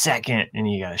good second,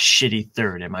 and you got a shitty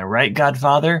third. Am I right,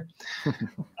 Godfather?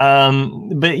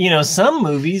 But some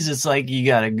movies, it's like you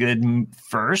got a good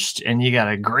first and you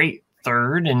got a great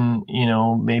third, and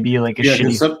maybe like a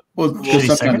shitty.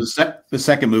 Sometimes the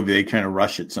second movie they kind of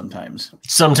rush it. Sometimes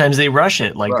they rush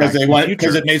it, like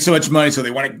because it made so much money, so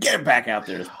they want to get it back out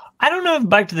there. I don't know if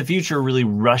Back to the Future really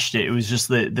rushed it. It was just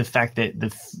the fact that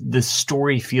the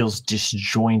story feels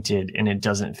disjointed and it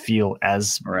doesn't feel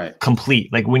as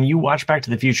complete. Like when you watch Back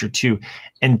to the Future 2,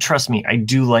 and trust me, I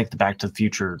do like the Back to the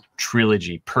Future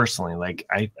trilogy personally. Like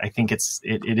I think it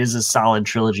is a solid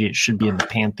trilogy. It should be in the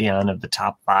pantheon of the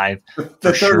top 5.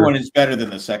 The third one is better than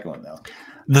the second one, though.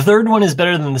 The third one is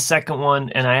better than the second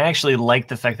one, and I actually like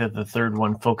the fact that the third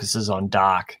one focuses on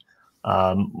Doc.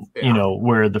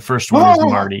 Where the first one is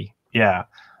Marty. Yeah.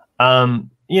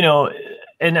 And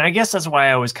I guess that's why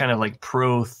I was kind of like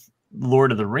pro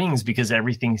Lord of the Rings, because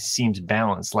everything seems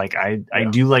balanced. Like I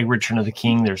do like Return of the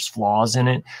King. There's flaws in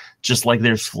it, just like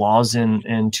there's flaws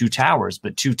in Two Towers,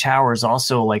 but Two Towers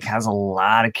also like has a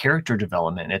lot of character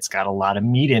development. It's got a lot of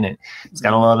meat in it. It's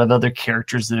got a lot of other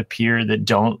characters that appear that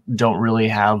don't really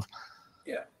have,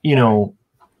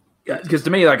 Yeah, because to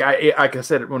me, like I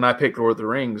said, when I picked Lord of the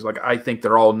Rings, like I think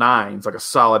they're all 9s, like a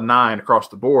solid 9 across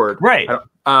the board. Right.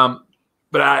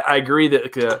 But I agree that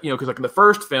because like in the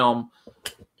first film,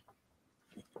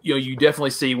 you definitely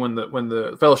see when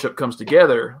the Fellowship comes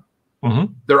together,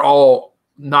 they're all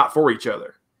not for each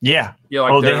other. Yeah. They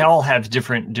all have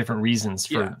different reasons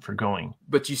for going.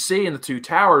 But you see in the Two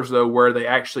Towers though, where they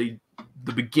actually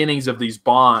the beginnings of these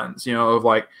bonds, of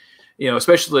like.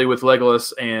 Especially with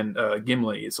Legolas and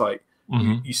Gimli, it's like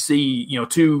you see,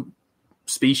 two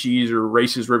species or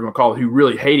races, whatever you want to call it, who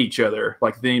really hate each other,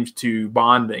 like themes to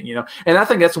bonding, And I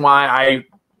think that's why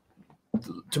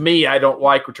to me, I don't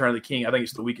like Return of the King. I think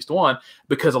it's the weakest one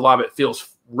because a lot of it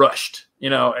feels rushed,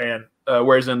 and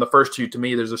whereas in the first two, to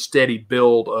me, there's a steady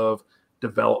build of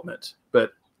development.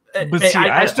 But see,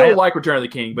 I still like Return of the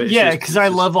King, but because I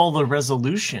love all the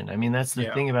resolution. I mean, that's the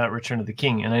thing about Return of the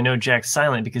King, and I know Jack's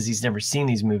silent because he's never seen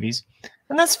these movies,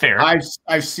 and that's fair. I've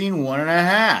seen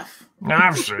 1.5.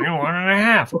 I've seen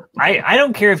 1.5. I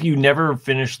don't care if you never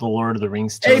finish the Lord of the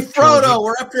Rings. Hey, Frodo,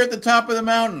 we're up here at the top of the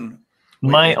mountain.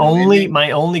 My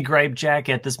only gripe, Jack,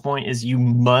 at this point is you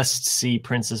must see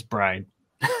Princess Bride.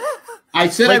 I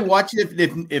said I'd watch it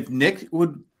if Nick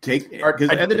would. Because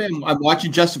the other day I'm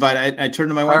watching Justified. I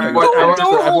turned to my wife.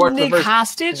 Don't hold Nick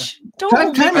hostage. Don't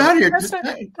hold Nick out here.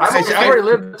 I've already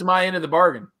lived to my end of the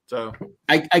bargain, so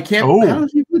I can't. How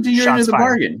did you put to your end of the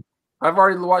bargain? I've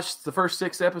already watched the first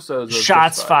 6 episodes.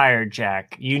 Shots Justified. Fired,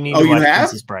 Jack. You need to watch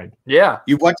Princess Bride. Yeah,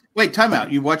 you watched. Wait, time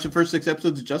out. You watched the first 6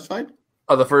 episodes of Justified?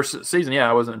 Oh, the first season. Yeah,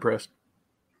 I wasn't impressed.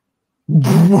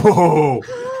 Whoa.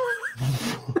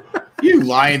 You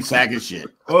lying sack of shit.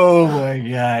 Oh my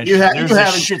gosh. There's a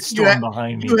shitstorm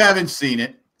behind me. You haven't seen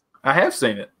it. I have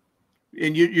seen it.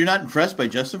 And you're not impressed by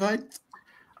Justified?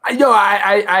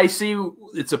 I see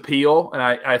its appeal, and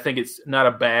I think it's not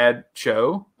a bad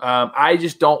show. I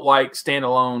just don't like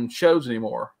standalone shows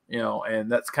anymore,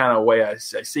 and that's kind of the way I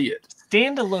see it.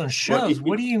 Standalone shows?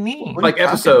 What do you mean? Like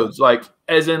episodes, like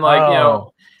as in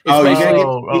like,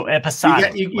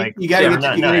 episodic.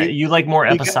 You like more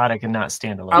episodic and not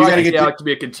standalone. I like to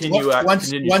be a continued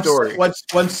story.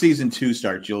 Once season 2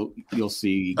 starts, you'll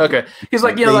see. Okay, because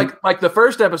like the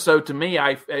first episode to me,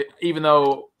 even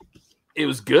though it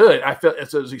was good, I felt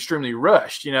it was extremely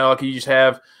rushed. Like you just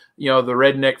have the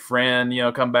redneck friend,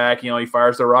 come back, he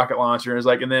fires the rocket launcher, and it's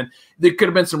like, and then there could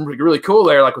have been some really cool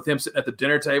there, like with him sitting at the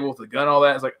dinner table with the gun, all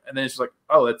that. It's like, and then it's just like,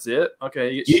 oh, that's it.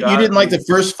 Okay, you didn't like the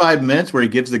first 5 minutes where he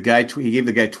gave the guy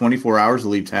 24 hours to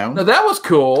leave town. No, that was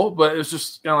cool, but it was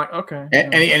just kind of like, okay,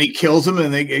 and he kills him,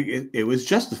 and it was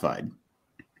justified.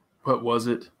 What was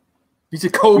it? He's a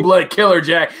cold-blooded killer,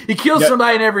 Jack. He kills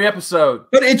somebody in every episode.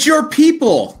 But it's your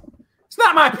people. It's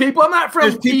not my people. I'm not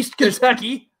from East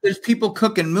Kentucky. There's people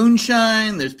cooking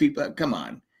moonshine. There's people. Come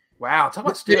on. Wow, talk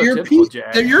about stereotypical,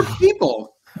 Jack. They're your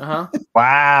people.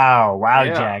 Wow,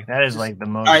 Yeah. Jack, that is like the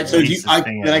most. All right, so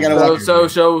thing then I gotta watch.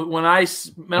 So when I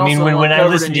smell, when I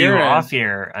listen to you urine, off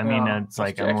here, I mean, it's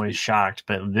like I'm always shocked,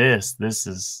 but this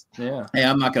is. Yeah. Hey,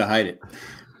 I'm not gonna hide it.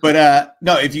 But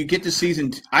no, if you get to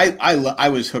season, I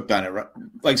was hooked on it.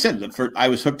 Like I said, I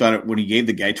was hooked on it when he gave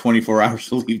the guy 24 hours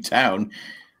to leave town.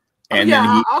 And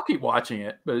then I'll keep watching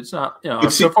it, but it's not.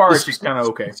 So far it's just kind of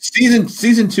okay.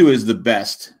 Season 2 is the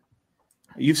best.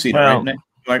 You've seen it,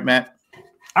 right, Matt?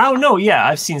 Oh no, yeah,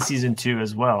 I've seen season 2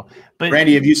 as well. But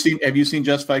Randy, have you seen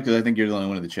Justified? Because I think you're the only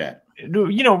one in the chat.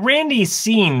 Randy's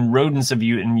seen Rodents of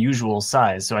Unusual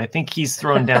Size, so I think he's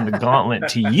thrown down the gauntlet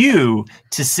to you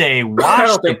to say,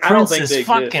 watch The Princess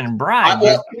fucking Bride.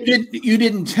 You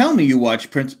didn't tell me you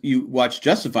watched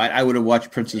Justified. I would have watched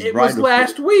Princess Bride. It was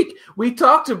last week. We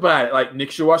talked about it. Like,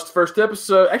 Nick should watch the first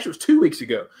episode. Actually, it was 2 weeks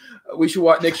ago.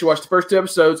 Nick should watch the first 2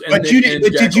 episodes. And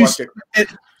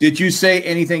did you say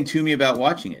anything to me about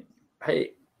watching it?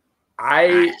 Hey,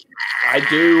 I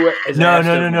do.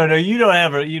 No. You don't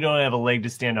have a leg to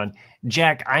stand on,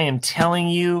 Jack. I am telling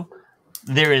you,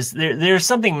 there's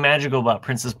something magical about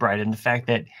Princess Bride and the fact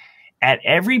that at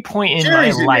every point in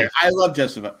my life, I love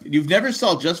Justified. You've never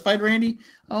saw Justified, Randy?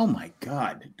 Oh my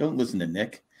God! Don't listen to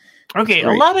Nick. Okay,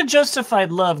 a lot of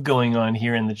Justified love going on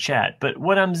here in the chat, but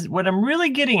what I'm really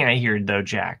getting at here, though,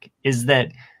 Jack, is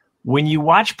that when you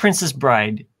watch Princess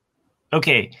Bride,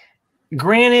 okay.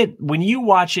 Granted, when you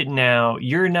watch it now,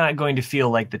 you're not going to feel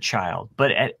like the child.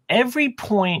 But at every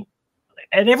point,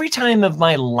 at every time of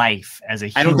my life as a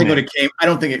human, I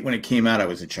don't think when it came out, I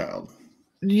was a child.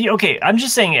 Okay, I'm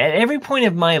just saying, at every point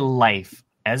of my life,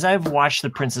 as I've watched The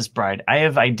Princess Bride, I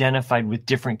have identified with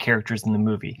different characters in the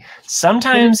movie.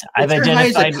 Sometimes I've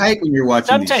identified. When you're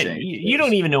watching these things. You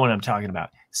don't even know what I'm talking about.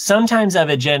 Sometimes I've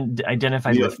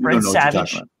identified with Fred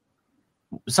Savage.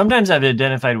 Sometimes I've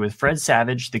identified with Fred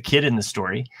Savage, the kid in the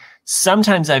story.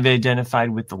 Sometimes I've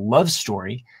identified with the love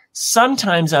story.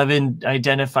 Sometimes I've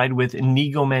identified with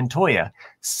Inigo Montoya.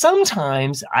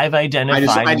 Sometimes I've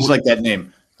identified. I just like that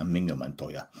name, Inigo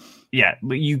Montoya. Yeah,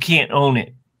 but you can't own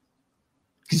it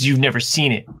because you've never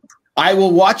seen it. I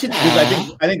will watch it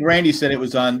because I think Randy said it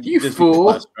was on Disney fool.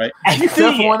 Plus, right?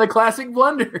 Except for one of the classic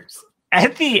blunders.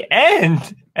 At the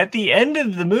end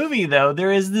of the movie, though,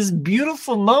 there is this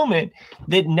beautiful moment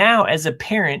that now, as a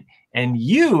parent and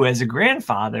you as a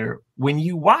grandfather, when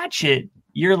you watch it,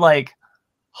 you're like,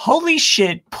 holy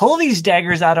shit, pull these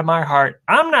daggers out of my heart.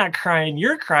 I'm not crying.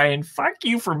 You're crying. Fuck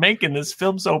you for making this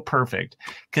film so perfect.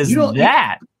 Because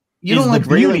that is the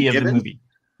beauty of the movie.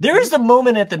 There is the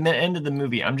moment at the end of the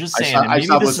movie. I'm just saying.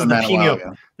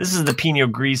 This is the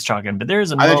Pinot Gris talking, but there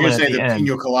is a moment at the end.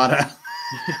 Pino Colada.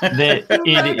 That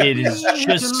it is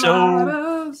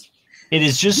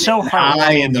just so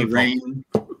hard in the rain.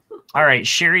 All right,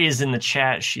 Sherry is in the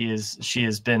chat. She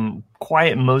has been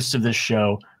quiet most of the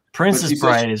show. Princess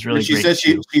Bride is really great.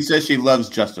 She says she loves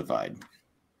Justified.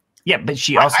 Yeah, but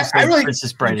she also says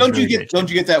Princess Bride don't you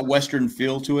get that Western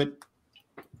feel to it?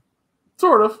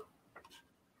 Sort of.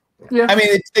 Yeah. I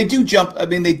mean, they do jump. I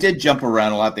mean, they did jump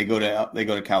around a lot. They go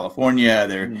to California.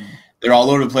 They're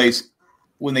all over the place.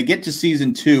 When they get to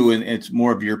season 2 and it's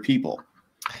more of your people.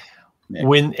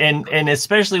 When and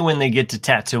especially when they get to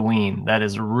Tatooine, that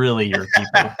is really your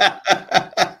people.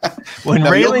 When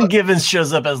Raylan Givens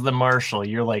shows up as the marshal,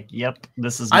 you're like, "Yep,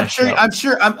 this is." I'm sure.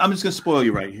 I'm just gonna spoil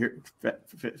you right here.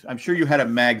 I'm sure you had a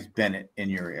Mags Bennett in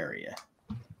your area,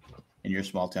 in your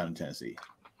small town in Tennessee.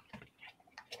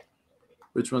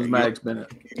 Which one's Mags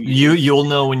Bennett? You'll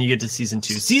know when you get to season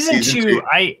 2. Season 2,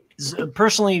 I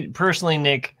personally,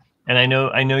 Nick. And I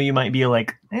know you might be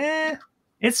like,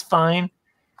 it's fine.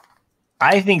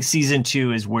 I think season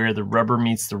 2 is where the rubber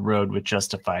meets the road with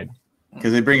Justified.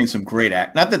 Because they bring in some great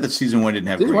act. Not that the season 1 didn't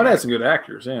have. Season 1 had some good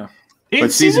actors, yeah.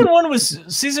 Season one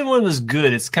was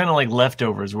good. It's kind of like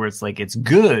Leftovers, where it's like it's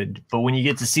good, but when you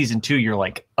get to season 2, you're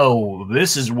like, oh,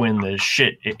 this is when the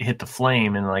shit hit the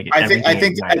flame and like. I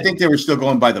think they were still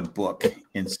going by the book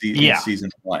in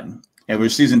season 1, and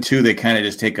with season 2, they kind of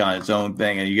just take on its own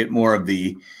thing, and you get more of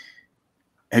the.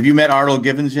 Have you met Arnold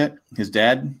Givens yet? His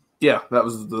dad? Yeah, that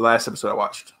was the last episode I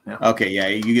watched. Yeah. Okay, yeah,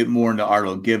 you get more into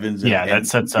Arnold Givens. That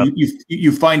sets up.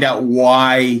 You find out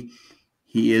why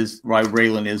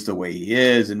Raylan is the way he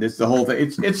is, and it's the whole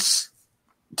thing. It's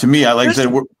to me, like I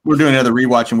said, we're doing another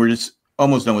rewatch, and we're just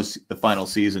almost done with the final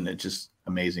season. It's just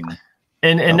amazing.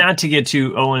 And not to get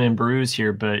too Owen and Bruce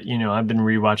here, but I've been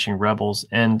rewatching Rebels,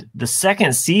 and the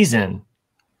second season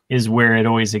is where it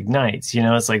always ignites.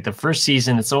 It's like the first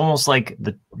season, it's almost like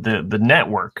the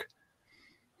network.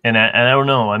 And I don't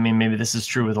know. I mean, maybe this is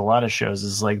true with a lot of shows.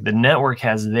 It's like the network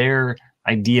has their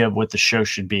idea of what the show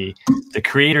should be. The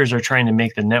creators are trying to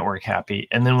make the network happy.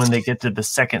 And then when they get to the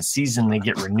second season, they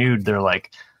get renewed. They're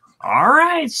like, all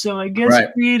right, so I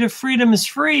guess creative freedom is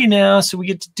free now. So we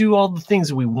get to do all the things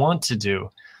that we want to do.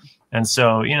 And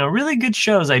so, really good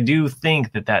shows. I do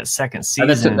think that second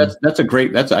season. That's a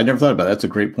great, I never thought about it. That's a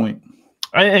great point.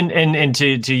 And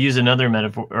to use another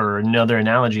metaphor or another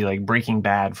analogy, like Breaking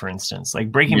Bad, for instance, like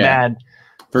Breaking Bad,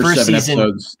 first 7 season,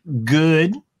 episodes,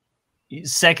 good.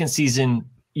 Second season,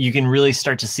 you can really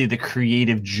start to see the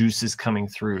creative juices coming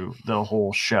through the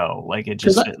whole show. Like it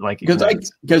just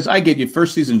because I get you.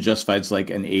 First season Justifie's like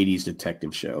an 80s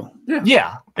detective show.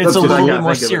 Yeah. It's a little bit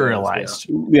more serialized.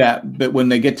 Yeah. But when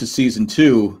they get to season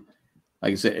 2,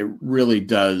 like I said, it really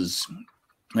does.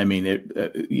 I mean,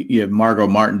 you have Margot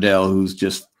Martindale, who's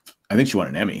just, I think she won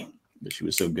an Emmy, but she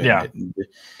was so good at it.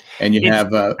 And you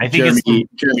have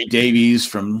Jeremy Davies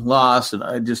from Lost, and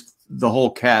the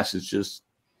whole cast is just.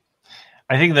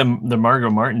 I think the Margot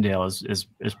Martindale is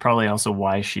probably also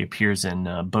why she appears in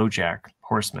BoJack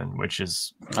Horseman, which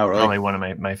is probably one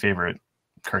of my favorite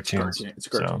cartoons. It's a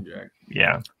cartoon, Jack.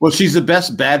 Yeah. Well, she's the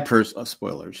best bad person.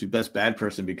 Spoiler: she's the best bad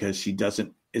person because she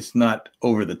doesn't. It's not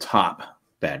over the top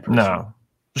bad person. No.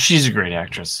 She's a great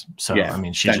actress. So, I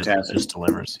mean, she just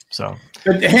delivers. So,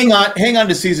 but hang on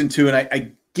to season 2, and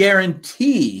I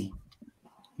guarantee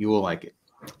you will like it.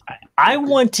 I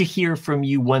want to hear from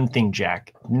you one thing,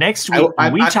 Jack. Next week,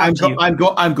 I'm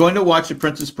going to watch The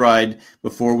Princess Bride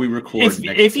before we record.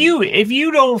 If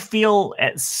you don't feel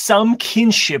at some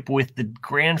kinship with the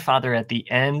grandfather at the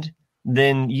end,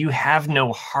 then you have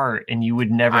no heart, and you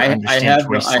would never understand.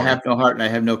 I have no heart, and I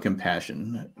have no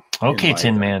compassion. Okay,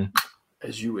 Tin Man.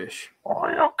 As you wish.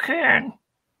 You can.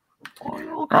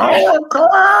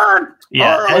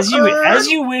 Yeah, as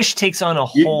you wish takes on a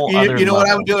whole other. You know what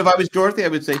I would do if I was Dorothy? I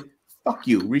would say, "Fuck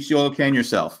you, reach the oil can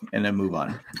yourself," and then move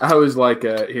on. I always like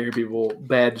hearing people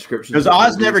bad descriptions because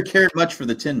Oz never cared much for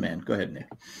the Tin Man. Go ahead, Nick.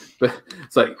 But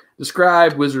it's like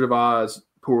describe Wizard of Oz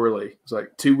poorly. It's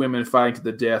like 2 women fighting to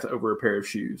the death over a pair of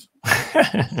shoes.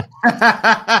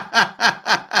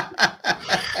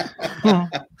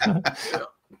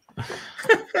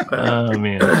 Oh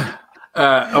man!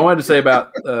 I wanted to say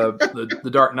about the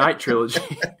Dark Knight trilogy.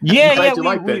 We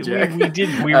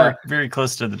did. We were very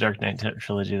close to the Dark Knight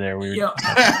trilogy there. Well,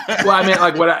 I meant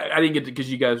like what I didn't get to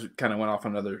because you guys kind of went off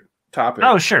on another topic.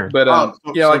 Oh, sure. But now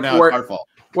it's our fault.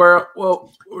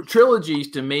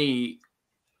 Trilogies to me,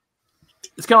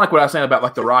 it's kind of like what I was saying about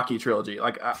like the Rocky trilogy.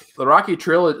 Like the Rocky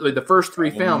trilogy, the first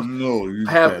 3 films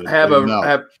have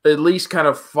at least kind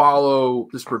of follow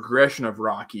this progression of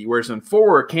Rocky, whereas in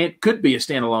 4 could be a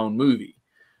standalone movie,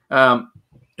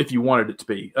 if you wanted it to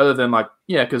be. Other than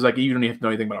because like you don't even have to know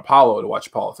anything about Apollo to watch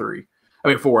Apollo 3. I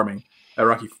mean 4. I mean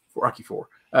Rocky 4.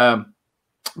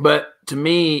 But to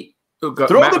me, throw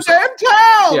the damn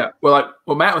towel. Yeah. Well,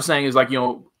 what Matt was saying is like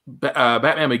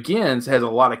Batman Begins has a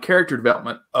lot of character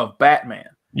development of Batman.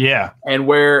 Yeah. And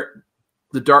where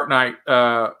the Dark Knight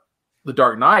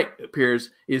appears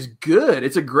is good.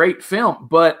 It's a great film,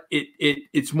 but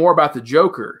it's more about the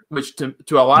Joker, which to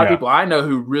a lot of people I know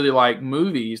who really like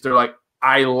movies, they're like,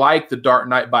 I like the Dark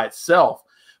Knight by itself.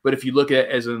 But if you look at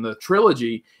it as in the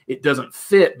trilogy, it doesn't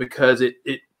fit because it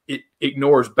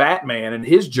ignores Batman and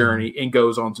his journey and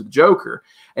goes on to the Joker.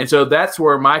 And so that's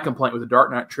where my complaint with the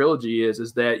Dark Knight trilogy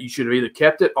is that you should have either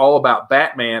kept it all about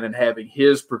Batman and having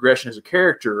his progression as a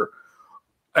character,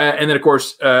 and then of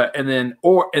course, and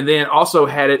then also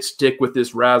had it stick with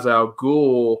this Ra's al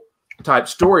Ghul type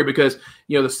story because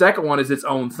the second one is its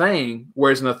own thing,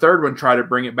 whereas in the third one try to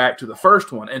bring it back to the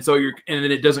first one, and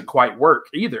then it doesn't quite work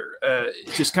either.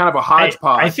 It's just kind of a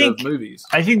hodgepodge of movies.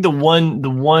 I think the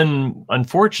one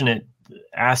unfortunate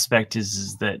aspect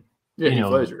is that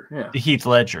Heath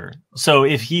Ledger. So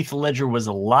if Heath Ledger was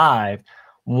alive,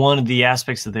 one of the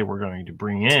aspects that they were going to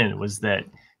bring in was that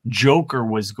Joker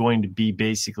was going to be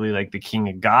basically like the king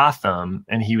of Gotham,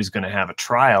 and he was going to have a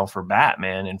trial for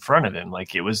Batman in front of him.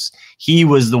 Like he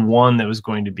was the one that was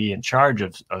going to be in charge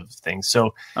of things.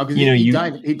 So he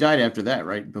died after that,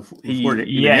 right? He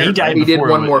died. He did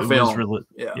one more film.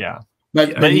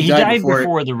 But he died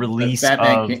before the release of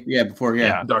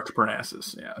Dr.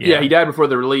 Parnassus. He died before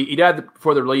the release. He died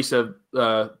before the release of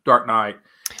Dark Knight.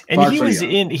 And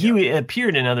he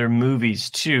appeared in other movies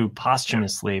too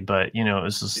posthumously, but it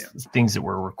was just things that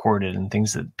were recorded and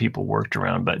things that people worked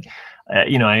around. But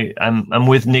I'm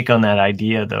with Nick on that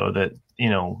idea though that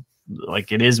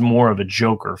like it is more of a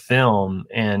Joker film,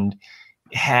 and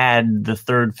had the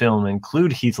third film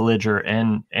include Heath Ledger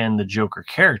and the Joker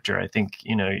character, I think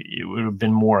it would have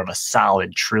been more of a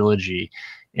solid trilogy.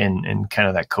 and kind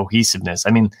of that cohesiveness.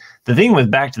 I mean, the thing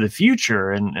with Back to the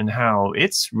Future and how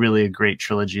it's really a great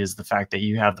trilogy is the fact that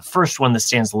you have the first one that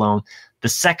stands alone, the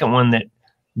second one that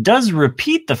does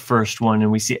repeat the first one,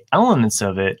 and we see elements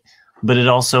of it, but it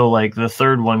also, like, the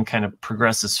third one kind of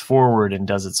progresses forward and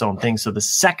does its own thing. So the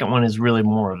second one is really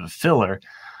more of a filler.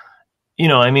 You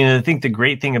know, I mean, I think the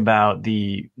great thing about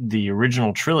the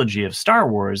original trilogy of Star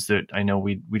Wars that I know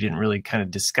we didn't really kind of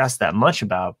discuss that much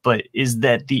about, but is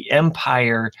that the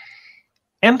Empire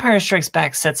Strikes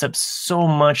Back sets up so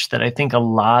much that I think a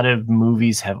lot of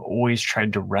movies have always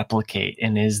tried to replicate,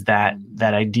 and is that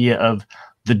idea of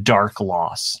the dark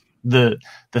loss, the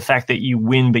fact that you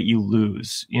win but you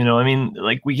lose. You know, I mean,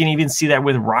 like, we can even see that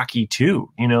with Rocky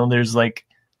 2. You know, there's like,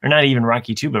 or not even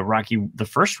Rocky 2, but Rocky, the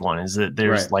first one, is that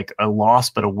there's like a loss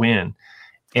but a win.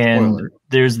 And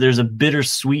there's a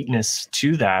bittersweetness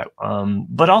to that.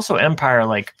 But also Empire,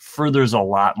 like, furthers a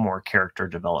lot more character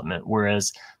development,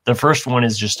 whereas the first one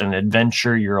is just an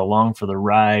adventure. You're along for the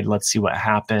ride. Let's see what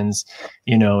happens,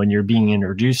 you know, and you're being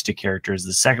introduced to characters.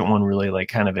 The second one really, like,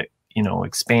 kind of, you know,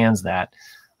 expands that.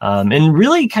 And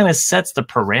really kind of sets the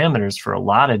parameters for a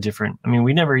lot of different, I mean,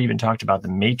 we never even talked about the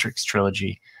Matrix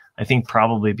trilogy. I think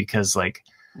probably because, like,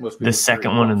 the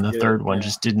second one and the third one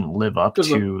just didn't live up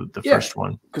to the first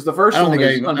one. Because the first one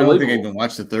is unbelievable. I don't think I even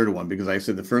watched the third one because I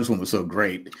said the first one was so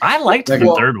great. I liked the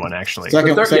third one, actually.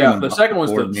 The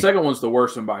second one's the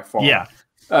worst one by far. Yeah.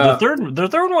 The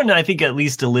third one, I think, at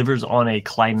least delivers on a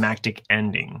climactic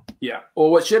ending. Yeah.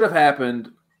 Well, what should have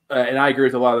happened, and I agree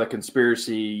with a lot of the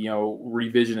conspiracy, you know,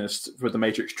 revisionists for the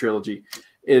Matrix trilogy,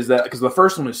 is that because the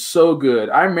first one is so good.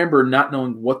 I remember not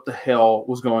knowing what the hell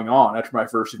was going on after my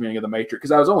first viewing of the Matrix,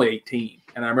 because I was only 18,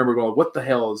 and I remember going, "What the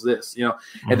hell is this?" You know,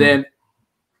 and then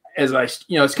as I,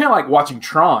 you know, it's kind of like watching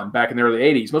Tron back in the early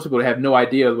 80s. Most people have no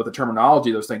idea what the terminology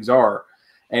of those things are,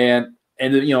 and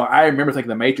you know, I remember thinking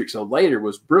the Matrix so later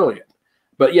was brilliant,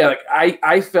 but yeah, like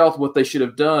I felt what they should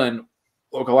have done,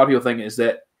 like a lot of people think, is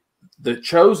that the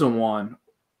chosen one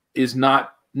is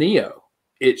not Neo.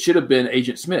 It should have been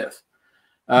Agent Smith.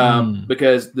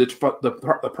 Because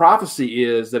the prophecy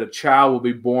is that a child will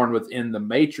be born within the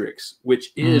Matrix,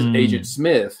 which is Agent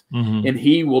Smith, and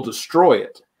he will destroy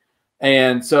it.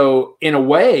 And so, in a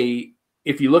way,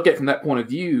 if you look at it from that point of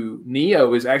view,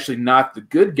 Neo is actually not the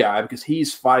good guy because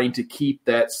he's fighting to keep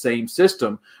that same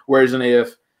system. Whereas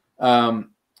if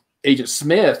Agent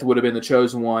Smith would have been the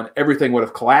chosen one, everything would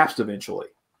have collapsed eventually.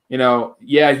 You know,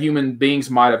 yeah, human beings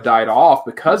might have died off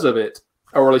because of it,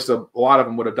 or at least a lot of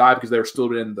them would have died because they were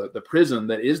still in the prison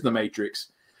that is the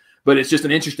Matrix. But it's just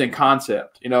an interesting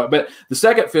concept, you know. But the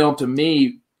second film, to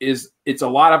me, it's a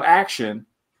lot of action,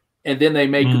 and then they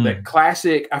make that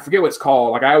classic, I forget what it's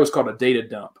called, like I always call it a data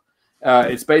dump.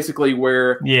 It's basically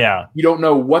where you don't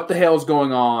know what the hell is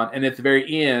going on, and at the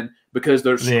very end, because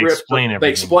their script, they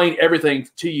explain everything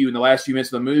to you in the last few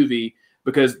minutes of the movie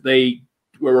because they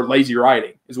were lazy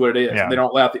writing is what it is. Yeah. They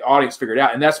don't let the audience figure it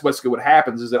out. And that's what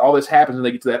happens is that all this happens and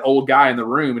they get to that old guy in the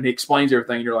room and he explains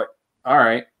everything. And you're like, all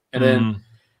right. And then,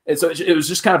 and so it was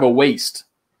just kind of a waste.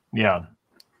 Yeah.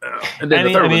 And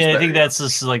then I think that's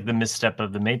just like the misstep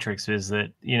of the Matrix is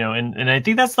that, you know, and I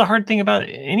think that's the hard thing about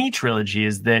any trilogy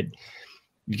is that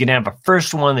you can have a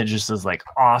first one that just is like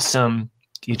awesome.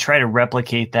 You try to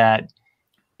replicate that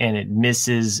and it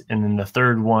misses, and then the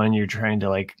third one you're trying to,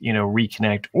 like, you know,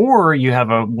 reconnect, or you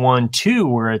have a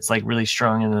 1-2 where it's like really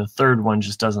strong and the third one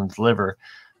just doesn't deliver.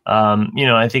 You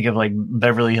know, I think of like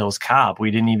Beverly Hills Cop. We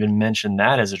didn't even mention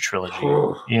that as a trilogy.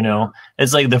 You know,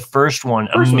 it's like the first one,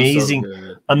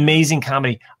 amazing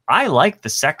comedy. I like the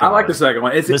second one. I like the second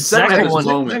one. The second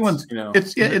one's, you know,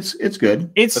 it's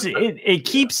good. It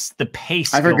keeps the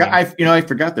pace. I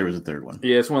forgot there was a third one.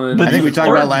 Yeah, it's one of the. I think we talked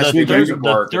about last week.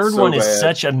 The third one is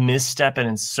such a misstep and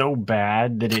it's so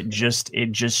bad that it just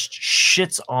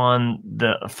shits on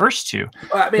the first two.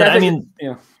 I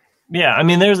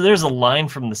mean, there's a line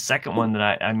from the second one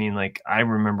that I mean, like, I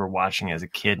remember watching as a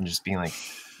kid and just being like,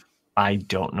 I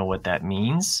don't know what that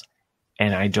means.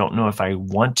 And I don't know if I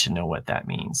want to know what that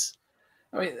means.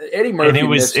 I mean, Eddie Murphy. And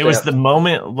it was the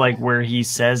moment like where he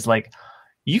says like,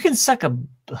 you can suck a.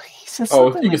 He says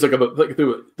you can suck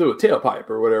through a tailpipe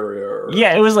or whatever.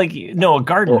 Yeah, it was like a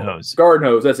garden hose. Garden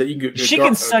hose. That's it. She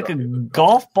can suck a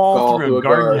golf ball through a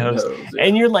garden hose,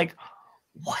 and you're like,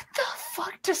 what the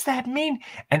fuck does that mean?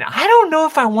 And I don't know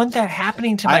if I want that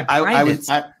happening to my privates.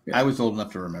 I was old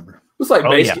enough to remember. It's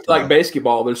like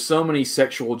basketball. There's so many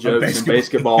sexual jokes in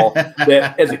basketball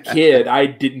that as a kid I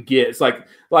didn't get. It's like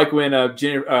when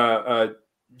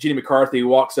Jenny McCarthy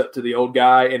walks up to the old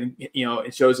guy and,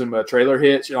 it shows him a trailer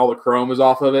hitch and all the chrome is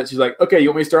off of it. She's like, okay, you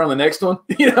want me to start on the next one?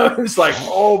 It's like,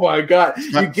 oh my God.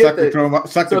 You get the chrome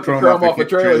off a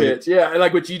trailer hitch. Yeah.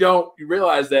 And but you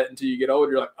realize that until you get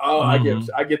older. You're like, oh, I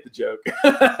get the joke.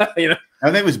 I think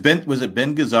it was Ben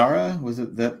Gazzara?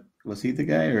 Was he the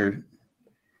guy or?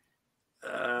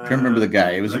 I can't remember the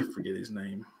guy. I forget his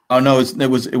name. Oh no, it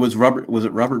was Robert. Was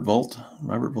it Robert Volt?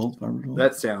 Robert Volt.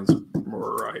 That sounds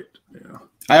more right. Yeah.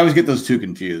 I always get those two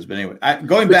confused. But anyway, I want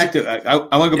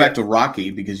to go back to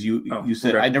Rocky because you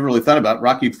said I never really thought about it.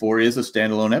 Rocky 4 is a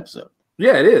standalone episode.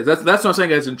 Yeah, it is. That's what I'm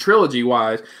saying. As in trilogy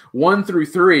wise, 1 through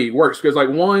 3 works because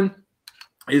 1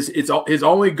 is his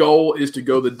only goal is to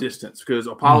go the distance because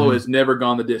Apollo has never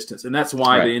gone the distance, and that's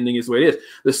why the ending is the way it is.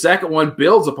 The second one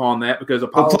builds upon that because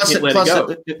Apollo can't let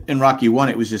it go. In Rocky 1,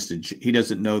 it was just he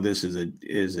doesn't know this is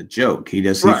a joke. He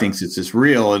thinks it's just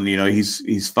real, and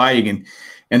he's fighting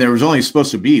and there was only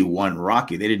supposed to be one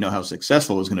Rocky. They didn't know how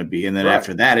successful it was going to be, and then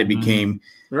after that, it became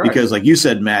because, like you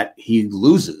said, Matt, he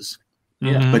loses.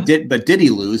 Yeah. But did he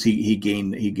lose? He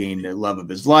gained the love of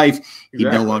his life. He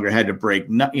no longer had to break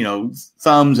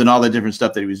thumbs and all the different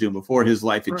stuff that he was doing before. His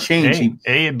life had changed.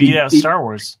 He beat out Star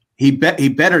Wars. He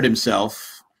bettered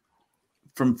himself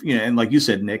from and like you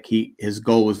said, Nick, his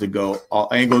goal was to go.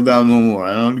 I ain't going down no more.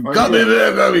 I don't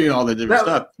all the different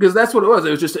stuff because that's what it was.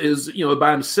 It was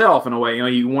by himself in a way.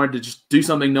 He wanted to just do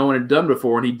something no one had done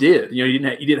before, and he did. He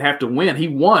didn't have to win. He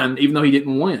won even though he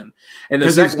didn't win. And the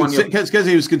second one, because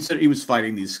he was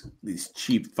fighting these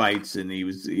cheap fights, and he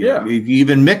was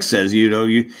even Mick says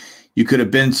you could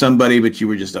have been somebody, but you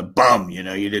were just a bum. You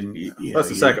didn't. That's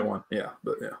the second one. Yeah,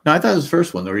 but yeah. No, I thought it was the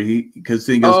first one. Because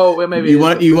he goes, oh, maybe you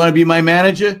want to be my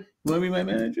manager? You want to be my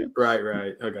manager?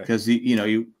 Right. Okay. Because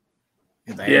manager.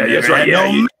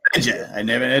 I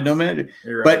never had no manager.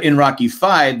 Right. But in Rocky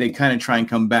 5, they kind of try and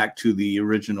come back to the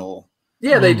original.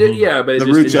 Yeah, they did. Yeah, but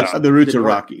the roots of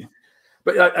Rocky.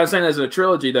 But I'm saying as a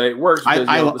trilogy that it works. Because,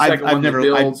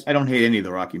 I don't hate any of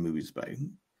the Rocky movies by.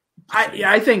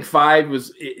 I think 5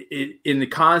 was in the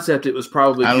concept. It was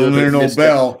probably. I don't hear no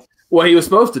bell. Well, he was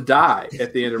supposed to die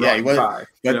at the end of Rocky 5.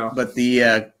 But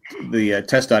the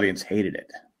test audience hated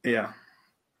it. Yeah,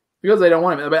 because they don't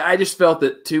want him. But I just felt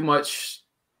that too much.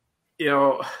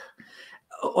 A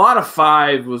lot of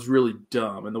 5 was really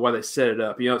dumb in the way they set it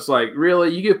up. It's like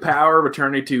really you give power of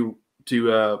attorney to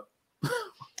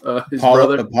his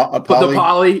brother,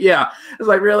 Polly. Yeah, it's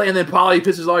like really, and then Polly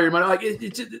pisses all your money. Like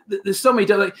there's so many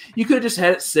times. Like you could have just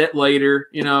had it set later,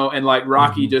 and like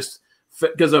Rocky just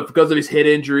because of his head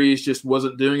injuries just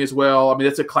wasn't doing as well. I mean,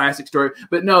 that's a classic story.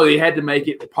 But no, they had to make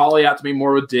it Polly out to be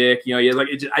more of a dick. I didn't like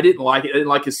it. I didn't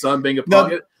like his son being a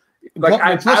punk.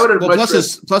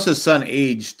 Plus his son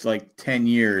aged like 10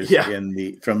 years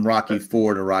from Rocky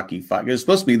 4 to Rocky 5. It was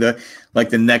supposed to be the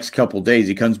next couple days.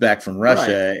 He comes back from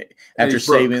Russia after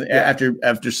saving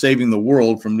the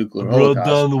world from nuclear holocaust.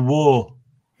 Roll down the wall.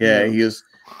 Yeah, he is.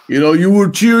 You were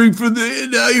cheering for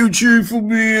now you're cheering for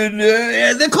me, and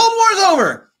the Cold War's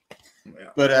over. Yeah.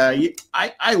 But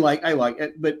I like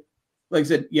it. But like I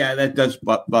said, that does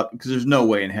but because there's no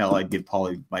way in hell I'd give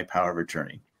Paulie my power of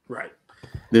attorney. Right.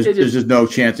 There's just no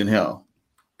chance in hell.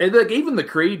 And look, even the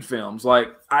Creed films, like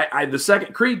the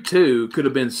second Creed 2 could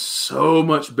have been so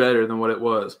much better than what it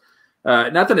was.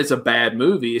 Not that it's a bad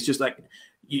movie. It's just like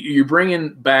you're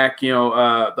bringing back,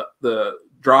 the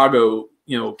Drago,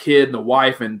 kid and the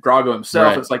wife and Drago himself.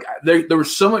 Right. It's like there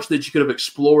was so much that you could have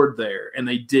explored there, and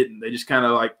they didn't. They just kind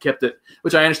of like kept it,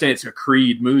 which I understand it's a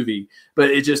Creed movie,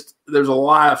 but there's a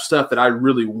lot of stuff that I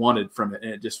really wanted from it,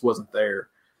 and it just wasn't there.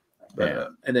 But,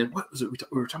 and then what was it?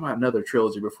 We were talking about another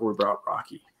trilogy before we brought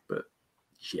Rocky, but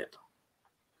shit.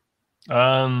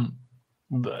 The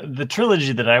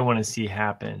trilogy that I want to see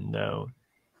happen though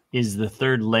is the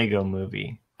third Lego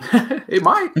movie. It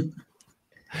might.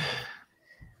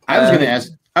 I was going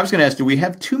to ask. Do we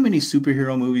have too many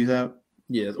superhero movies out?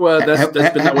 Yes. Well, that's been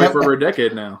that way for over a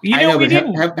decade now.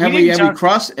 Have we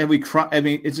crossed? I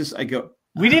mean, it's just I go.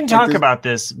 We didn't talk about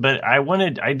this, but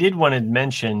I did want to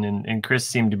mention, and Chris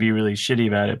seemed to be really shitty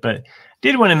about it, but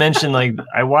did want to mention, like,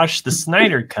 I watched the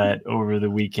Snyder Cut over the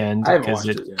weekend because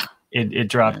it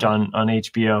dropped on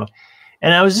HBO,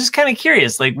 and I was just kind of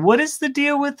curious, like, what is the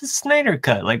deal with the Snyder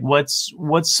Cut? Like, what's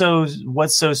so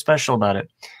special about it?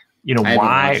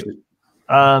 Why?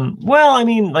 Well, I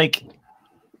mean, like,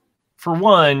 for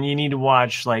one, you need to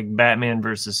watch like Batman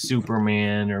versus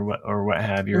Superman or what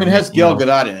have you. I mean, it has Gal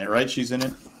Gadot in it, right? She's in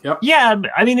it. Yep. Yeah,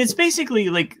 I mean, it's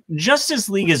basically like Justice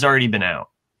League has already been out.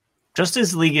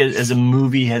 Justice League as a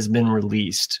movie has been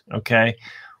released. Okay,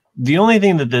 the only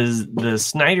thing that the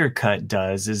Snyder Cut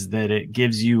does is that it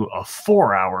gives you a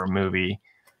 4-hour movie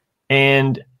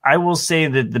And I will say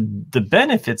that the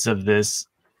benefits of this,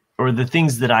 or the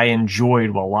things that I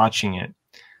enjoyed while watching it,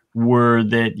 were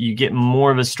that you get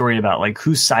more of a story about like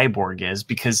who Cyborg is,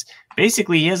 because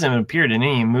basically he hasn't appeared in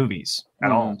any movies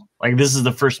at all. Like this is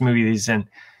the first movie that he's in.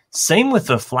 Same with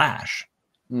the Flash.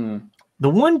 The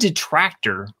one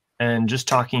detractor, and just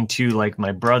talking to like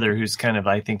my brother, who's kind of,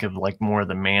 I think of like more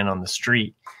the man on the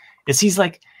street, is he's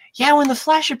like, yeah, when the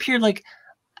Flash appeared, like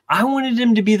I wanted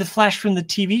him to be the Flash from the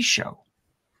TV show.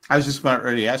 I was just about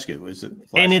ready to ask you, was it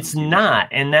Flash? And it's not,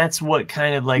 and that's what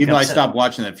kind of like. Even though I stopped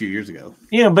watching that a few years ago.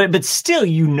 You know, but still,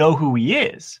 you know who he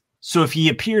is. So if he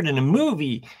appeared in a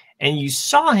movie and you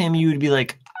saw him, you would be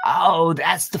like, oh,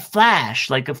 that's the Flash.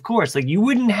 Like, of course, like you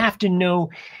wouldn't have to know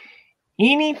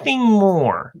anything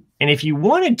more. And if you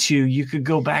wanted to, you could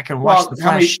go back and watch the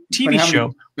Flash TV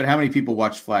show. But how many people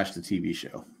watch Flash, the TV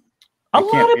show? A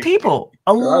lot of people.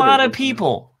 A lot of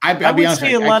people. I would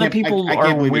say a lot of people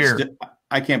are weird.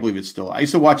 I can't believe it's still. I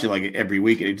used to watch it like every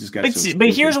week, and it just got. But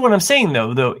here's what I'm saying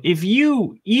though,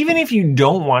 even if you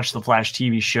don't watch the Flash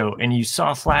TV show and you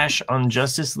saw Flash on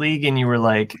Justice League and you were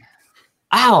like,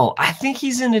 "Oh, I think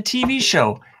he's in a TV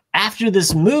show." After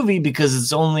this movie, because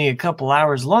it's only a couple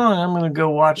hours long, I'm going to go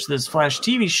watch this Flash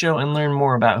TV show and learn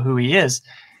more about who he is.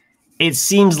 It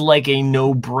seems like a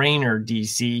no-brainer,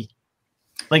 DC.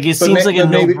 Like it seems like a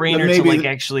no-brainer to like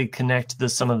actually connect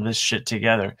some of this shit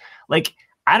together. Like,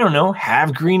 I don't know,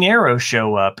 have Green Arrow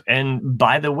show up. And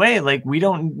by the way, like we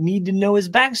don't need to know his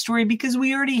backstory because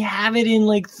we already have it in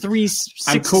like 6.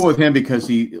 I'm cool with him because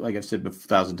he, like I've said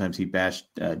 1,000 times, he bashed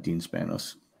Dean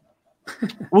Spanos.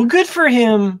 Well, good for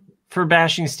him for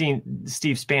bashing Steve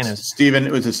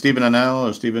Spanos. Was it Stephen Amell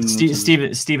or Stephen?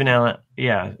 Stephen Allen.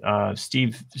 Yeah.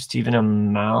 Stephen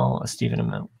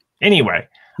Amell. Anyway,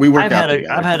 I've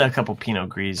had a couple Pinot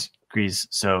Gris,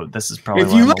 so this is probably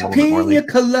if you like pina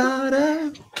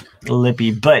colada,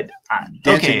 lippy, but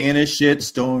dancing in a shit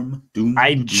storm.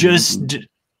 I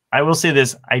will say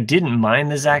this: I didn't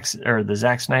mind the Zack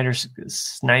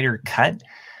Snyder cut.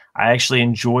 I actually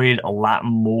enjoyed a lot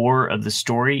more of the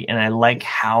story, and I like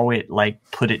how it like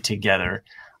put it together.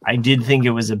 I did think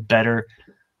it was a better.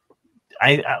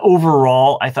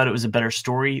 Overall, I thought it was a better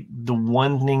story. The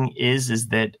one thing is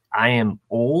that I am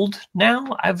old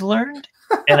now, I've learned,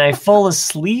 and I fall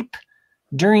asleep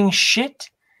during shit.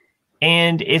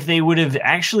 And if they would have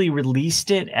actually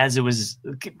released it as it was,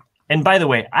 and by the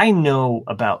way, I know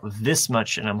about this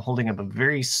much, and I'm holding up a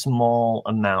very small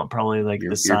amount, probably like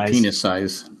the size. Your penis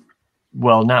size.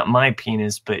 Well, not my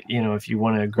penis, but you know, if you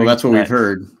want to agree. Well, that's what we've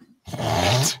heard.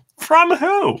 From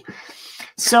who?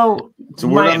 So it's a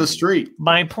word on the street.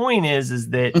 My point is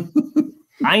that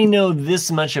I know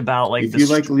this much about like. If you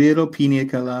like little pina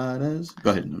coladas,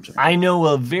 go ahead. I'm sorry. I know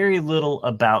a very little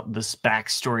about this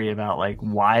backstory about like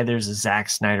why there's a Zack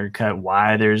Snyder cut,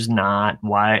 why there's not,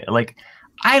 why like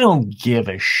I don't give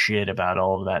a shit about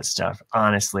all of that stuff.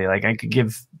 Honestly, like I could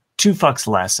give 2 fucks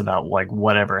less about like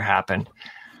whatever happened.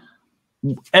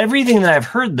 Everything that I've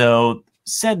heard though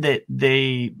said that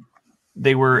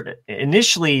they were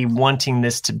initially wanting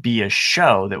this to be a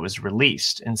show that was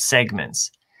released in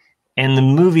segments, and the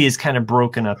movie is kind of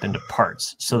broken up into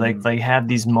parts. So they have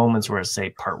these moments where it's say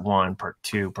part 1, part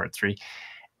 2, part 3.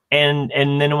 And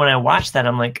then when I watched that,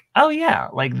 I'm like, oh yeah,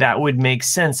 like that would make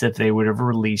sense if they would have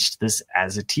released this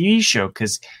as a TV show.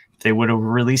 Cause if they would have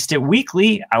released it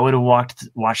weekly, I would have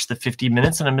watched the 50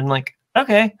 minutes and I've been like,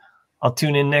 okay, I'll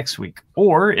tune in next week.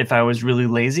 Or if I was really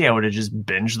lazy, I would have just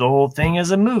binged the whole thing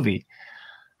as a movie.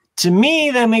 To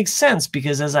me, that makes sense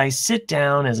because as I sit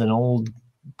down as an old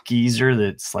geezer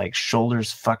that's like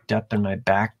shoulders fucked up and my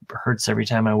back hurts every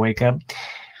time I wake up,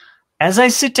 as I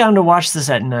sit down to watch this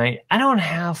at night, I don't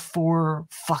have 4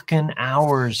 fucking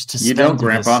hours to spend. You don't,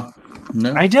 Grandpa?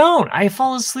 No, I don't. I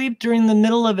fall asleep during the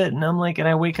middle of it, and I'm like, and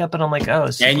I wake up and I'm like,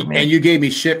 oh, Superman. And you gave me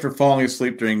shit for falling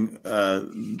asleep during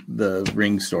the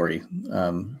Ring story.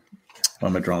 I'm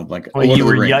drawing a blanket. Well,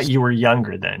 you were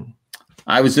younger then.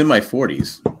 I was in my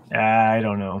 40s. I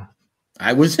don't know.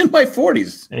 I was in my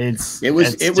 40s. It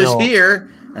was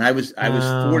here, and I was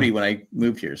 40 when I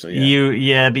moved here. So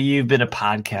yeah, but you've been a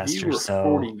podcaster. You were so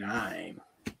 49.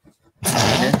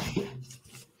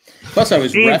 Plus, I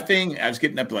was reffing. I was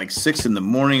getting up to like 6 in the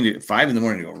morning, 5 in the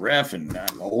morning to go ref, and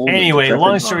I'm old. Anyway,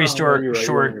 long story short.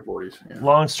 Yeah.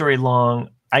 Long story long.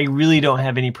 I really don't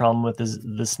have any problem with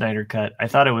the Snyder cut. I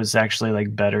thought it was actually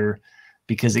like better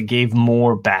because it gave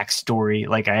more backstory.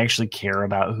 Like I actually care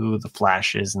about who the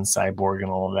Flash is and Cyborg and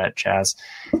all of that jazz.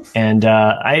 And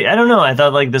I don't know. I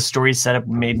thought like the story setup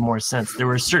made more sense. There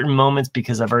were certain moments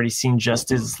because I've already seen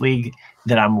Justice League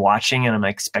that I'm watching and I'm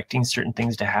expecting certain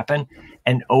things to happen.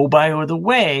 And oh, by the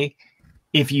way,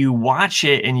 if you watch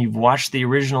it and you've watched the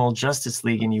original Justice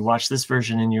League and you watch this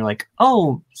version and you're like,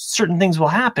 oh, certain things will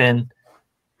happen,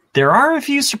 there are a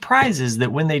few surprises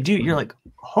that when they do, you're like,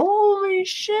 holy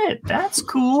shit, that's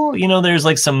cool. You know, there's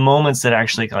like some moments that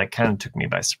actually like kind of took me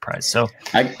by surprise. So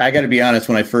I got to be honest,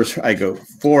 when I go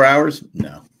 4 hours,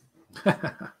 no.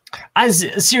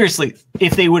 Seriously,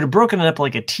 if they would have broken it up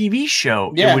like a TV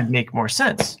show, it would make more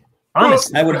sense.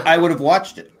 Honestly, I would have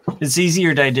watched it. It's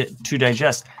easier to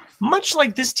digest, much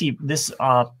like this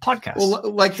podcast.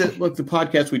 Well, like the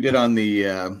podcast we did on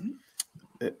the.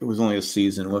 It was only a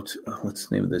season. What's the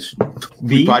name of this?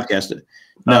 We podcasted.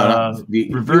 No,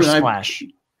 Reverse Splash.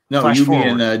 No, Flash you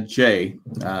forward. me and Jay.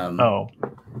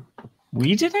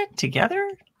 We did it together.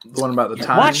 The one about the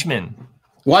time.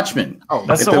 Watchmen. Oh,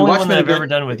 that's the only one that I've ever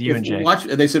done with you and Jay.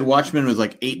 They said Watchmen was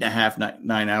like 8.5,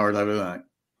 9 hours. I was like,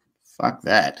 fuck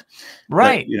that.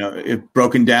 Right. But, it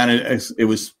broken down. It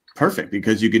was perfect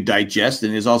because you could digest,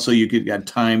 and you got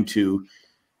time to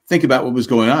think about what was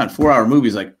going on. 4-hour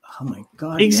movies, like, oh my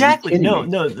god. Exactly. No,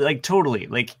 like totally.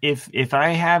 Like if I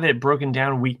have it broken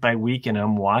down week by week and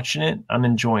I'm watching it, I'm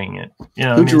enjoying it. You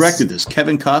know, who directed this?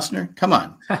 Kevin Costner? Come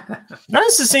on. No,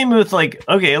 it's the same with like,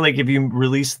 okay, like if you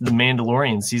release The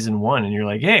Mandalorian season 1 and you're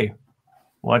like, hey,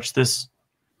 watch this,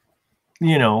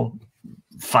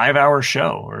 5-hour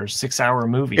show or 6-hour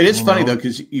movie. It is funny though,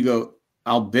 because you go,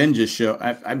 I'll binge a show.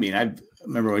 I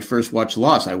remember when I first watched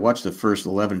Lost, I watched the first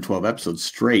 11, 12 episodes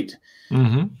straight.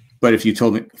 Mm-hmm. But if you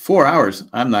told me 4 hours,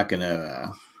 I'm not going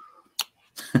to.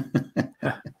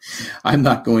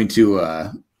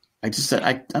 I just said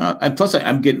I don't know. Plus,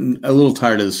 I'm getting a little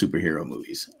tired of the superhero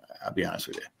movies. I'll be honest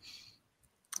with you.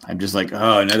 I'm just like,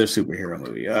 oh, another superhero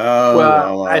movie. Oh,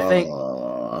 well, I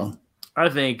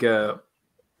think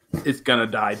it's gonna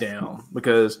die down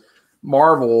because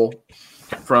Marvel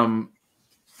from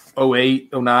 2008,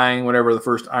 2009, whenever the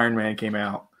first Iron Man came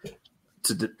out,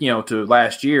 to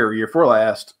last year before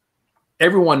last.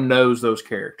 Everyone knows those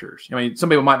characters. I mean, some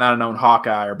people might not have known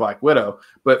Hawkeye or Black Widow,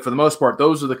 but for the most part,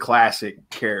 those are the classic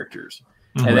characters.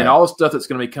 Mm-hmm. And then all the stuff that's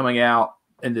going to be coming out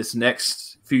in this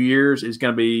next few years is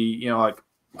going to be,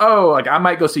 I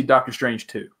might go see Doctor Strange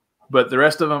 2. But the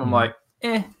rest of them, I'm like,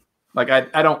 Like,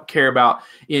 I don't care about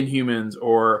Inhumans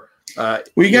or...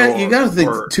 you got to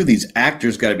think, too, these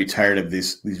actors got to be tired of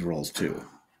these roles, too.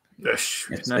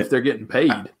 If they're getting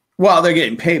paid. Well, they're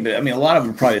getting paid, but, I mean, a lot of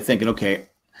them are probably thinking, okay,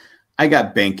 I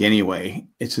got bank anyway.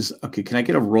 It's just, okay, can I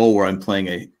get a role where I'm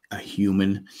playing a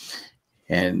human?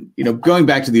 And, going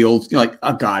back to the old, like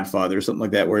a Godfather or something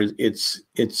like that, where it's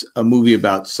a movie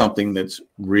about something that's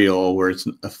real, where it's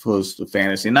opposed to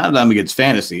fantasy. Not that I'm against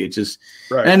fantasy. It's just,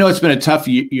 right. And I know it's been a tough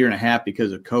year and a half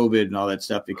because of COVID and all that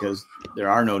stuff, because there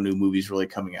are no new movies really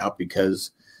coming out because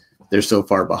they're so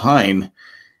far behind.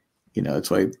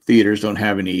 It's why theaters don't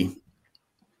have any,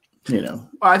 Well,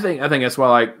 I think that's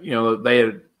why, they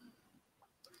had,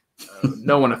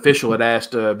 no one official had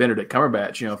asked Benedict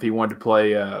Cumberbatch, if he wanted to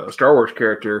play a Star Wars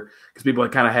character, because people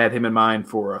had kind of had him in mind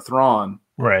for Thrawn,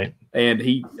 right? And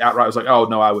he outright was like, "Oh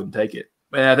no, I wouldn't take it."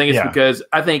 And I think it's because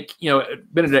I think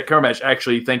Benedict Cumberbatch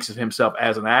actually thinks of himself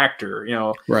as an actor,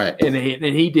 right? And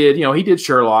he did, he did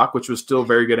Sherlock, which was still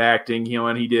very good acting,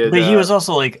 and he did. But he was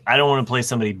also like, I don't want to play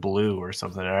somebody blue or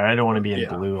something, or I don't want to be in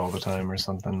blue all the time or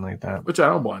something like that. Which I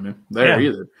don't blame him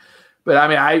either. But I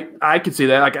mean, I could see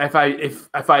that. Like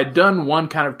if I had done one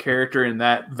kind of character in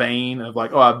that vein of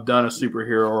like, oh, I've done a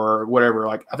superhero or whatever,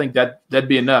 like I think that'd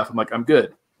be enough. I'm like, I'm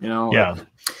good. Yeah.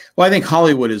 Well, I think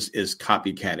Hollywood is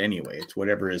copycat anyway. It's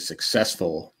whatever is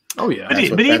successful. Oh yeah.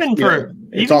 But even for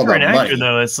an actor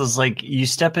though, it's just like you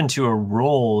step into a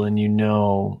role and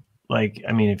like,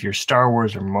 I mean, if you're Star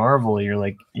Wars or Marvel, you're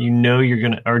like, you're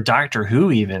gonna, or Doctor Who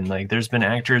even, like there's been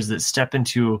actors that step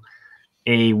into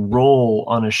a role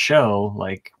on a show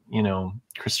like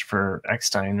Christopher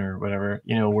Eckstein or whatever,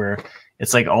 where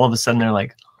it's like all of a sudden they're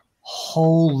like,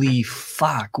 holy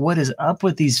fuck, what is up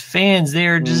with these fans?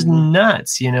 They're just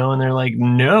nuts, and they're like,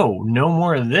 no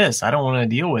more of this. I don't want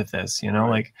to deal with this,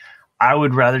 like I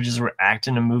would rather just act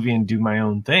in a movie and do my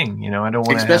own thing. I don't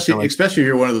want to especially if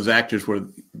you're one of those actors where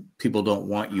people don't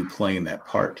want you playing that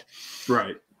part,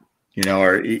 right?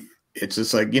 Or it's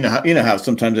just like, how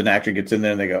sometimes an actor gets in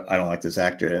there and they go, I don't like this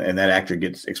actor. And that actor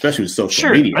gets, especially with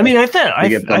social media. I mean, I felt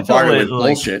with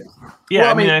bullshit. Yeah.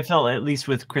 Well, I mean, I felt at least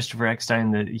with Christopher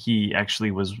Eckstein that he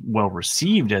actually was well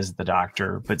received as the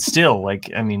Doctor, but still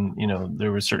like, I mean,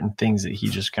 there were certain things that he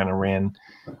just kind of ran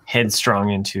headstrong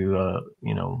into,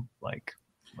 like,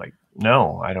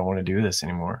 no, I don't want to do this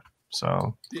anymore.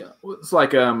 So yeah, it's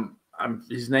like,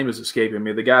 his name is escaping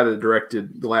me. The guy that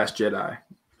directed The Last Jedi.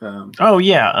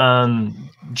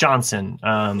 Johnson.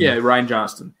 Ryan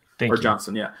Johnston. Thank you.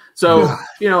 Johnson. Yeah. So,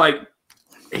 like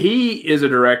he is a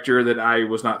director that I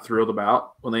was not thrilled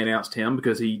about when they announced him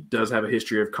because he does have a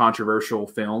history of controversial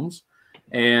films.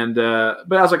 And,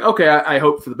 but I was like, okay, I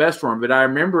hope for the best for him. But I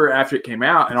remember after it came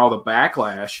out and all the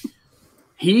backlash,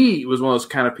 he was one of those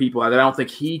kind of people that I don't think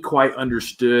he quite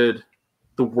understood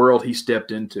the world he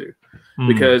stepped into.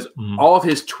 Because all of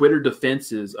his Twitter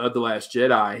defenses of The Last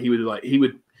Jedi, he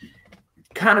would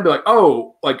kind of be like,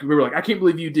 oh, like we were like, I can't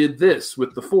believe you did this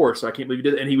with the Force. I can't believe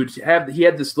you did it. And he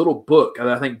had this little book that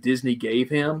I think Disney gave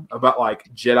him about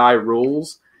like Jedi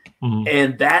rules.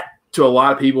 And that to a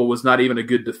lot of people was not even a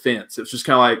good defense. It was just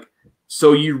kind of like,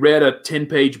 so you read a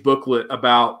 10-page booklet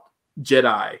about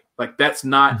Jedi. Like that's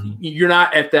not, you're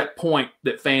not at that point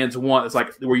that fans want. It's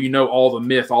like where all the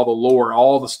myth, all the lore,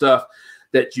 all the stuff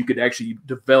that you could actually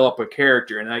develop a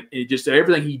character. And it just,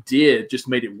 everything he did just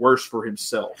made it worse for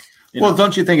himself. Well,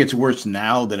 don't you think it's worse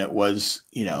now than it was,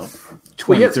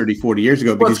 20, 30, 40 years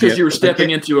ago? Because you were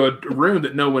stepping into a room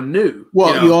that no one knew.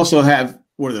 Well, you also have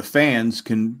where the fans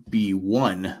can be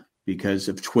won because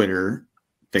of Twitter,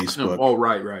 Facebook. Oh,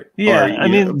 right. Yeah,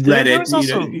 or,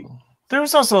 Reddit. There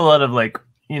was also a lot of like,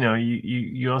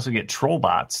 you also get troll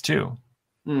bots too.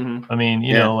 I mean,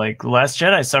 like Last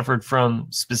Jedi suffered from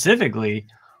specifically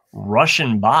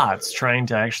Russian bots trying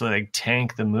to actually like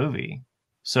tank the movie.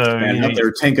 So they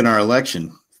were tanking our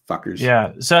election, fuckers.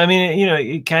 Yeah. So I mean,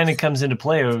 it kind of comes into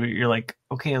play. You're like,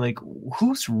 okay, like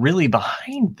who's really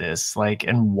behind this? Like,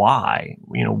 and why?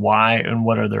 Why and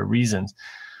what are their reasons?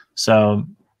 So,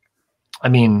 I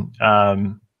mean,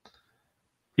 Nick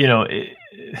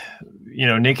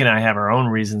and I have our own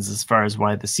reasons as far as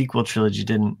why the sequel trilogy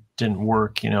didn't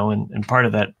work, and part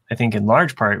of that, I think in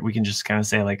large part, we can just kind of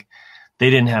say like,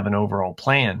 they didn't have an overall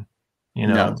plan,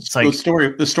 No, it's like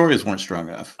the stories weren't strong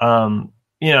enough.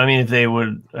 I mean, if they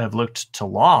would have looked to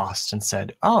Lost and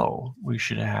said, oh, we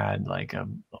should have had like a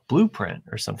blueprint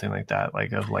or something like that,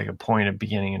 like a point of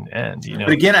beginning and end, But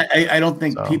again, I don't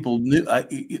think people knew,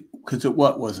 because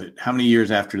what was it? How many years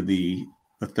after the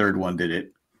third one did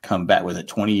it come back? Was it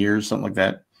 20 years, something like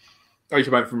that? Are you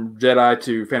talking about from Jedi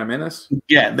to Phantom Menace?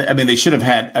 Yeah, I mean, they should have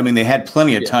had. I mean, they had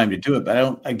plenty of time to do it, but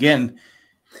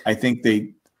I think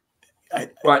they. I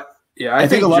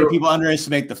think a lot of people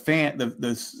underestimate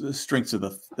the strengths of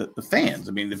the fans.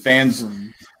 I mean, the fans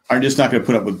are just not going to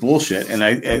put up with bullshit, and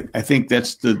I think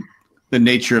that's the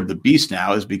nature of the beast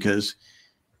now, is because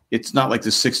it's not like the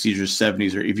 60s or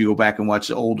 70s, or if you go back and watch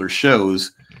the older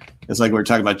shows, it's like we were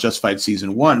talking about Justified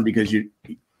season 1, because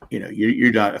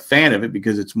you're not a fan of it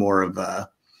because it's more of a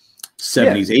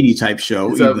 70s, 80s type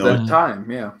show. It's of that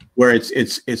time, yeah. Where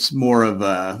it's more of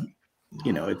a,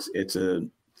 it's a,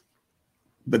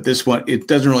 but this one, it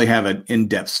doesn't really have an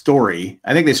in-depth story.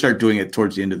 I think they start doing it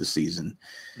towards the end of the season.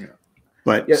 Yeah.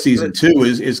 But season 2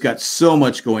 is got so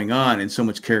much going on and so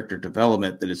much character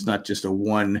development that it's not just a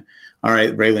one, all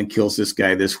right, Raylan kills this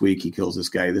guy this week, he kills this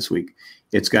guy this week.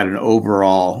 It's got an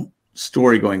overall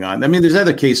story going on. I mean, there's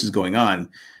other cases going on,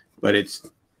 but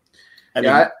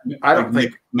I don't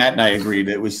think Matt and I agreed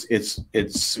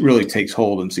it's really takes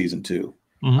hold in season 2.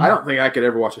 I don't think I could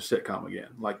ever watch a sitcom again.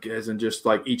 Like, as in just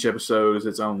like each episode is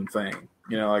its own thing.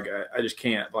 Like I just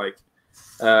can't. Like,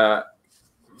 what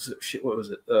was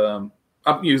it?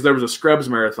 There was a Scrubs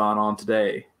marathon on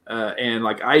today, and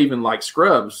like I even like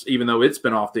Scrubs, even though it's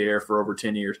been off the air for over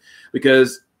 10 years,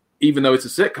 because even though it's a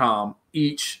sitcom,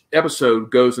 each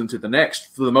episode goes into the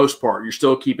next. For the most part, you're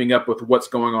still keeping up with what's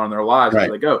going on in their lives as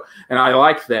they go, and I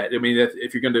like that. I mean,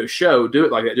 if you're going to do a show, do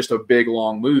it like that, just a big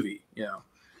long movie,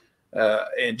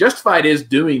 And Justified is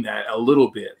doing that a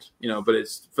little bit, but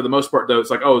it's for the most part though, it's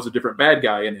like, oh, it's a different bad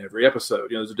guy in every episode.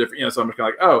 There's a different, so I'm kind of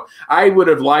like, oh, I would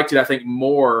have liked it, I think,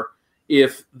 more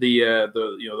if the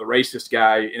racist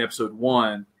guy in episode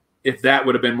 1, if that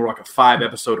would have been more like a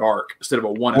 5-episode arc instead of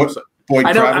a 1 episode. Boyd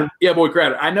Crowder? Boyd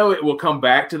Crowder. I know it will come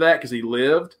back to that because he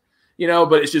lived,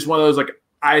 but it's just one of those, like,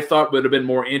 I thought would have been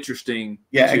more interesting.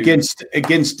 Yeah, again,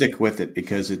 stick with it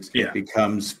because it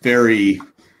becomes very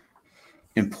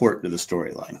important to the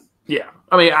storyline. Yeah,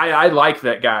 I mean, I like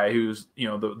that guy who's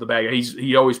the bad guy.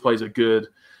 He always plays a good.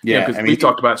 Yeah, because we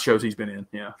talked about shows he's been in.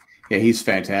 Yeah, he's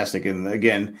fantastic. And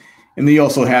again, and they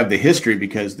also have the history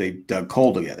because they dug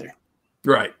coal together.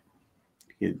 Right.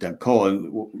 He dug coal,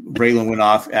 and Raylan went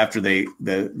off after the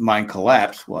mine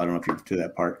collapsed. Well, I don't know if you're to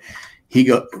that part.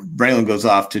 Raylan goes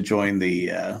off to join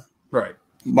the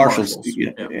Marshals.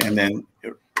 And then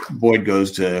Boyd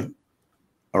goes to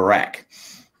Iraq.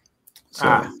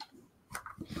 So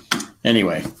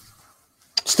anyway,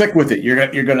 stick with it. You're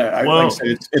gonna. Like I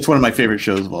said, it's one of my favorite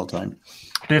shows of all time.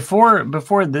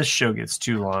 Before this show gets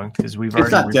too long, because we've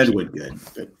It's already not Deadwood good.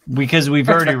 Because we've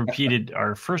already repeated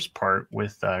our first part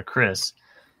with Chris.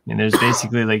 And there's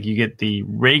basically like you get the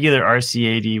regular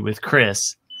RCAD with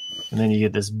Chris, and then you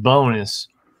get this bonus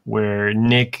where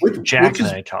Nick, Jack, and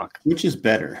I talk. Which is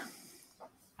better?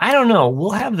 I don't know.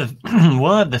 We'll have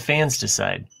the fans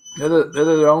decide. They're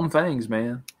their own things,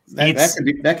 man.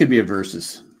 That could be a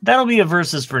versus. That'll be a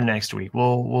versus for next week.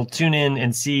 We'll tune in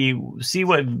and see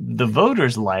what the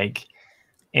voters like,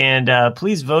 and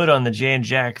please vote on the Jay and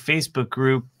Jack Facebook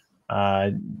group.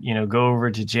 Go over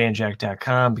to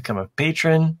jayandjack.com, become a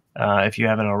patron if you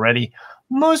haven't already.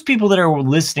 Most people that are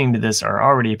listening to this are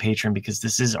already a patron because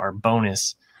this is our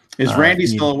bonus. Is Randy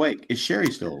still awake? Is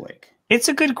Sherry still awake? It's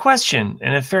a good question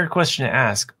and a fair question to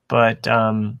ask, but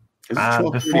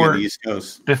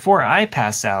before I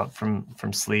pass out from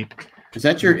sleep, is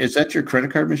that your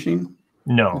credit card machine?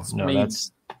 No,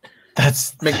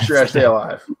 that's making sure I stay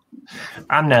alive.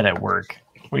 I'm not at work.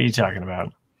 What are you talking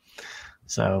about?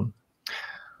 So,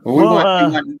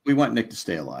 we want Nick to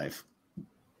stay alive.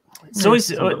 It's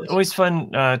always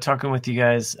fun talking with you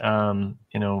guys. A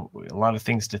lot of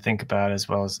things to think about, as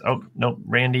well as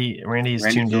Randy is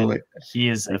tuned in. He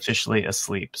is officially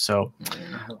asleep. So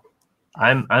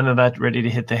I'm about ready to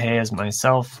hit the hay as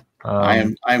myself.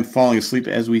 I am falling asleep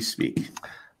as we speak.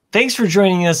 Thanks for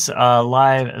joining us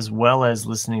live as well as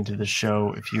listening to the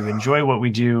show. If you enjoy what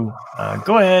we do,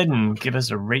 go ahead and give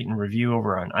us a rate and review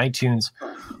over on iTunes,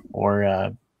 or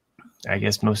I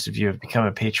guess most of you have become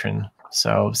a patron.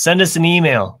 So send us an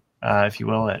email, if you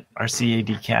will, at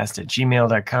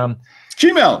rcadcast@gmail.com.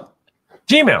 Gmail.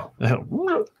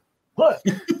 What?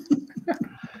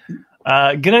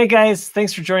 Good night, guys.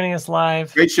 Thanks for joining us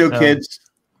live. Great show, kids.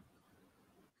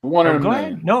 Go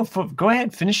ahead. No, go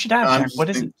ahead. Finish it out. Jack. What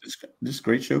is it? Just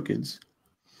great show, kids.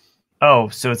 Oh,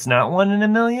 so it's not 1 in a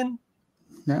million?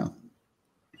 No.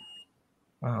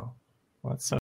 Wow. Well, that's so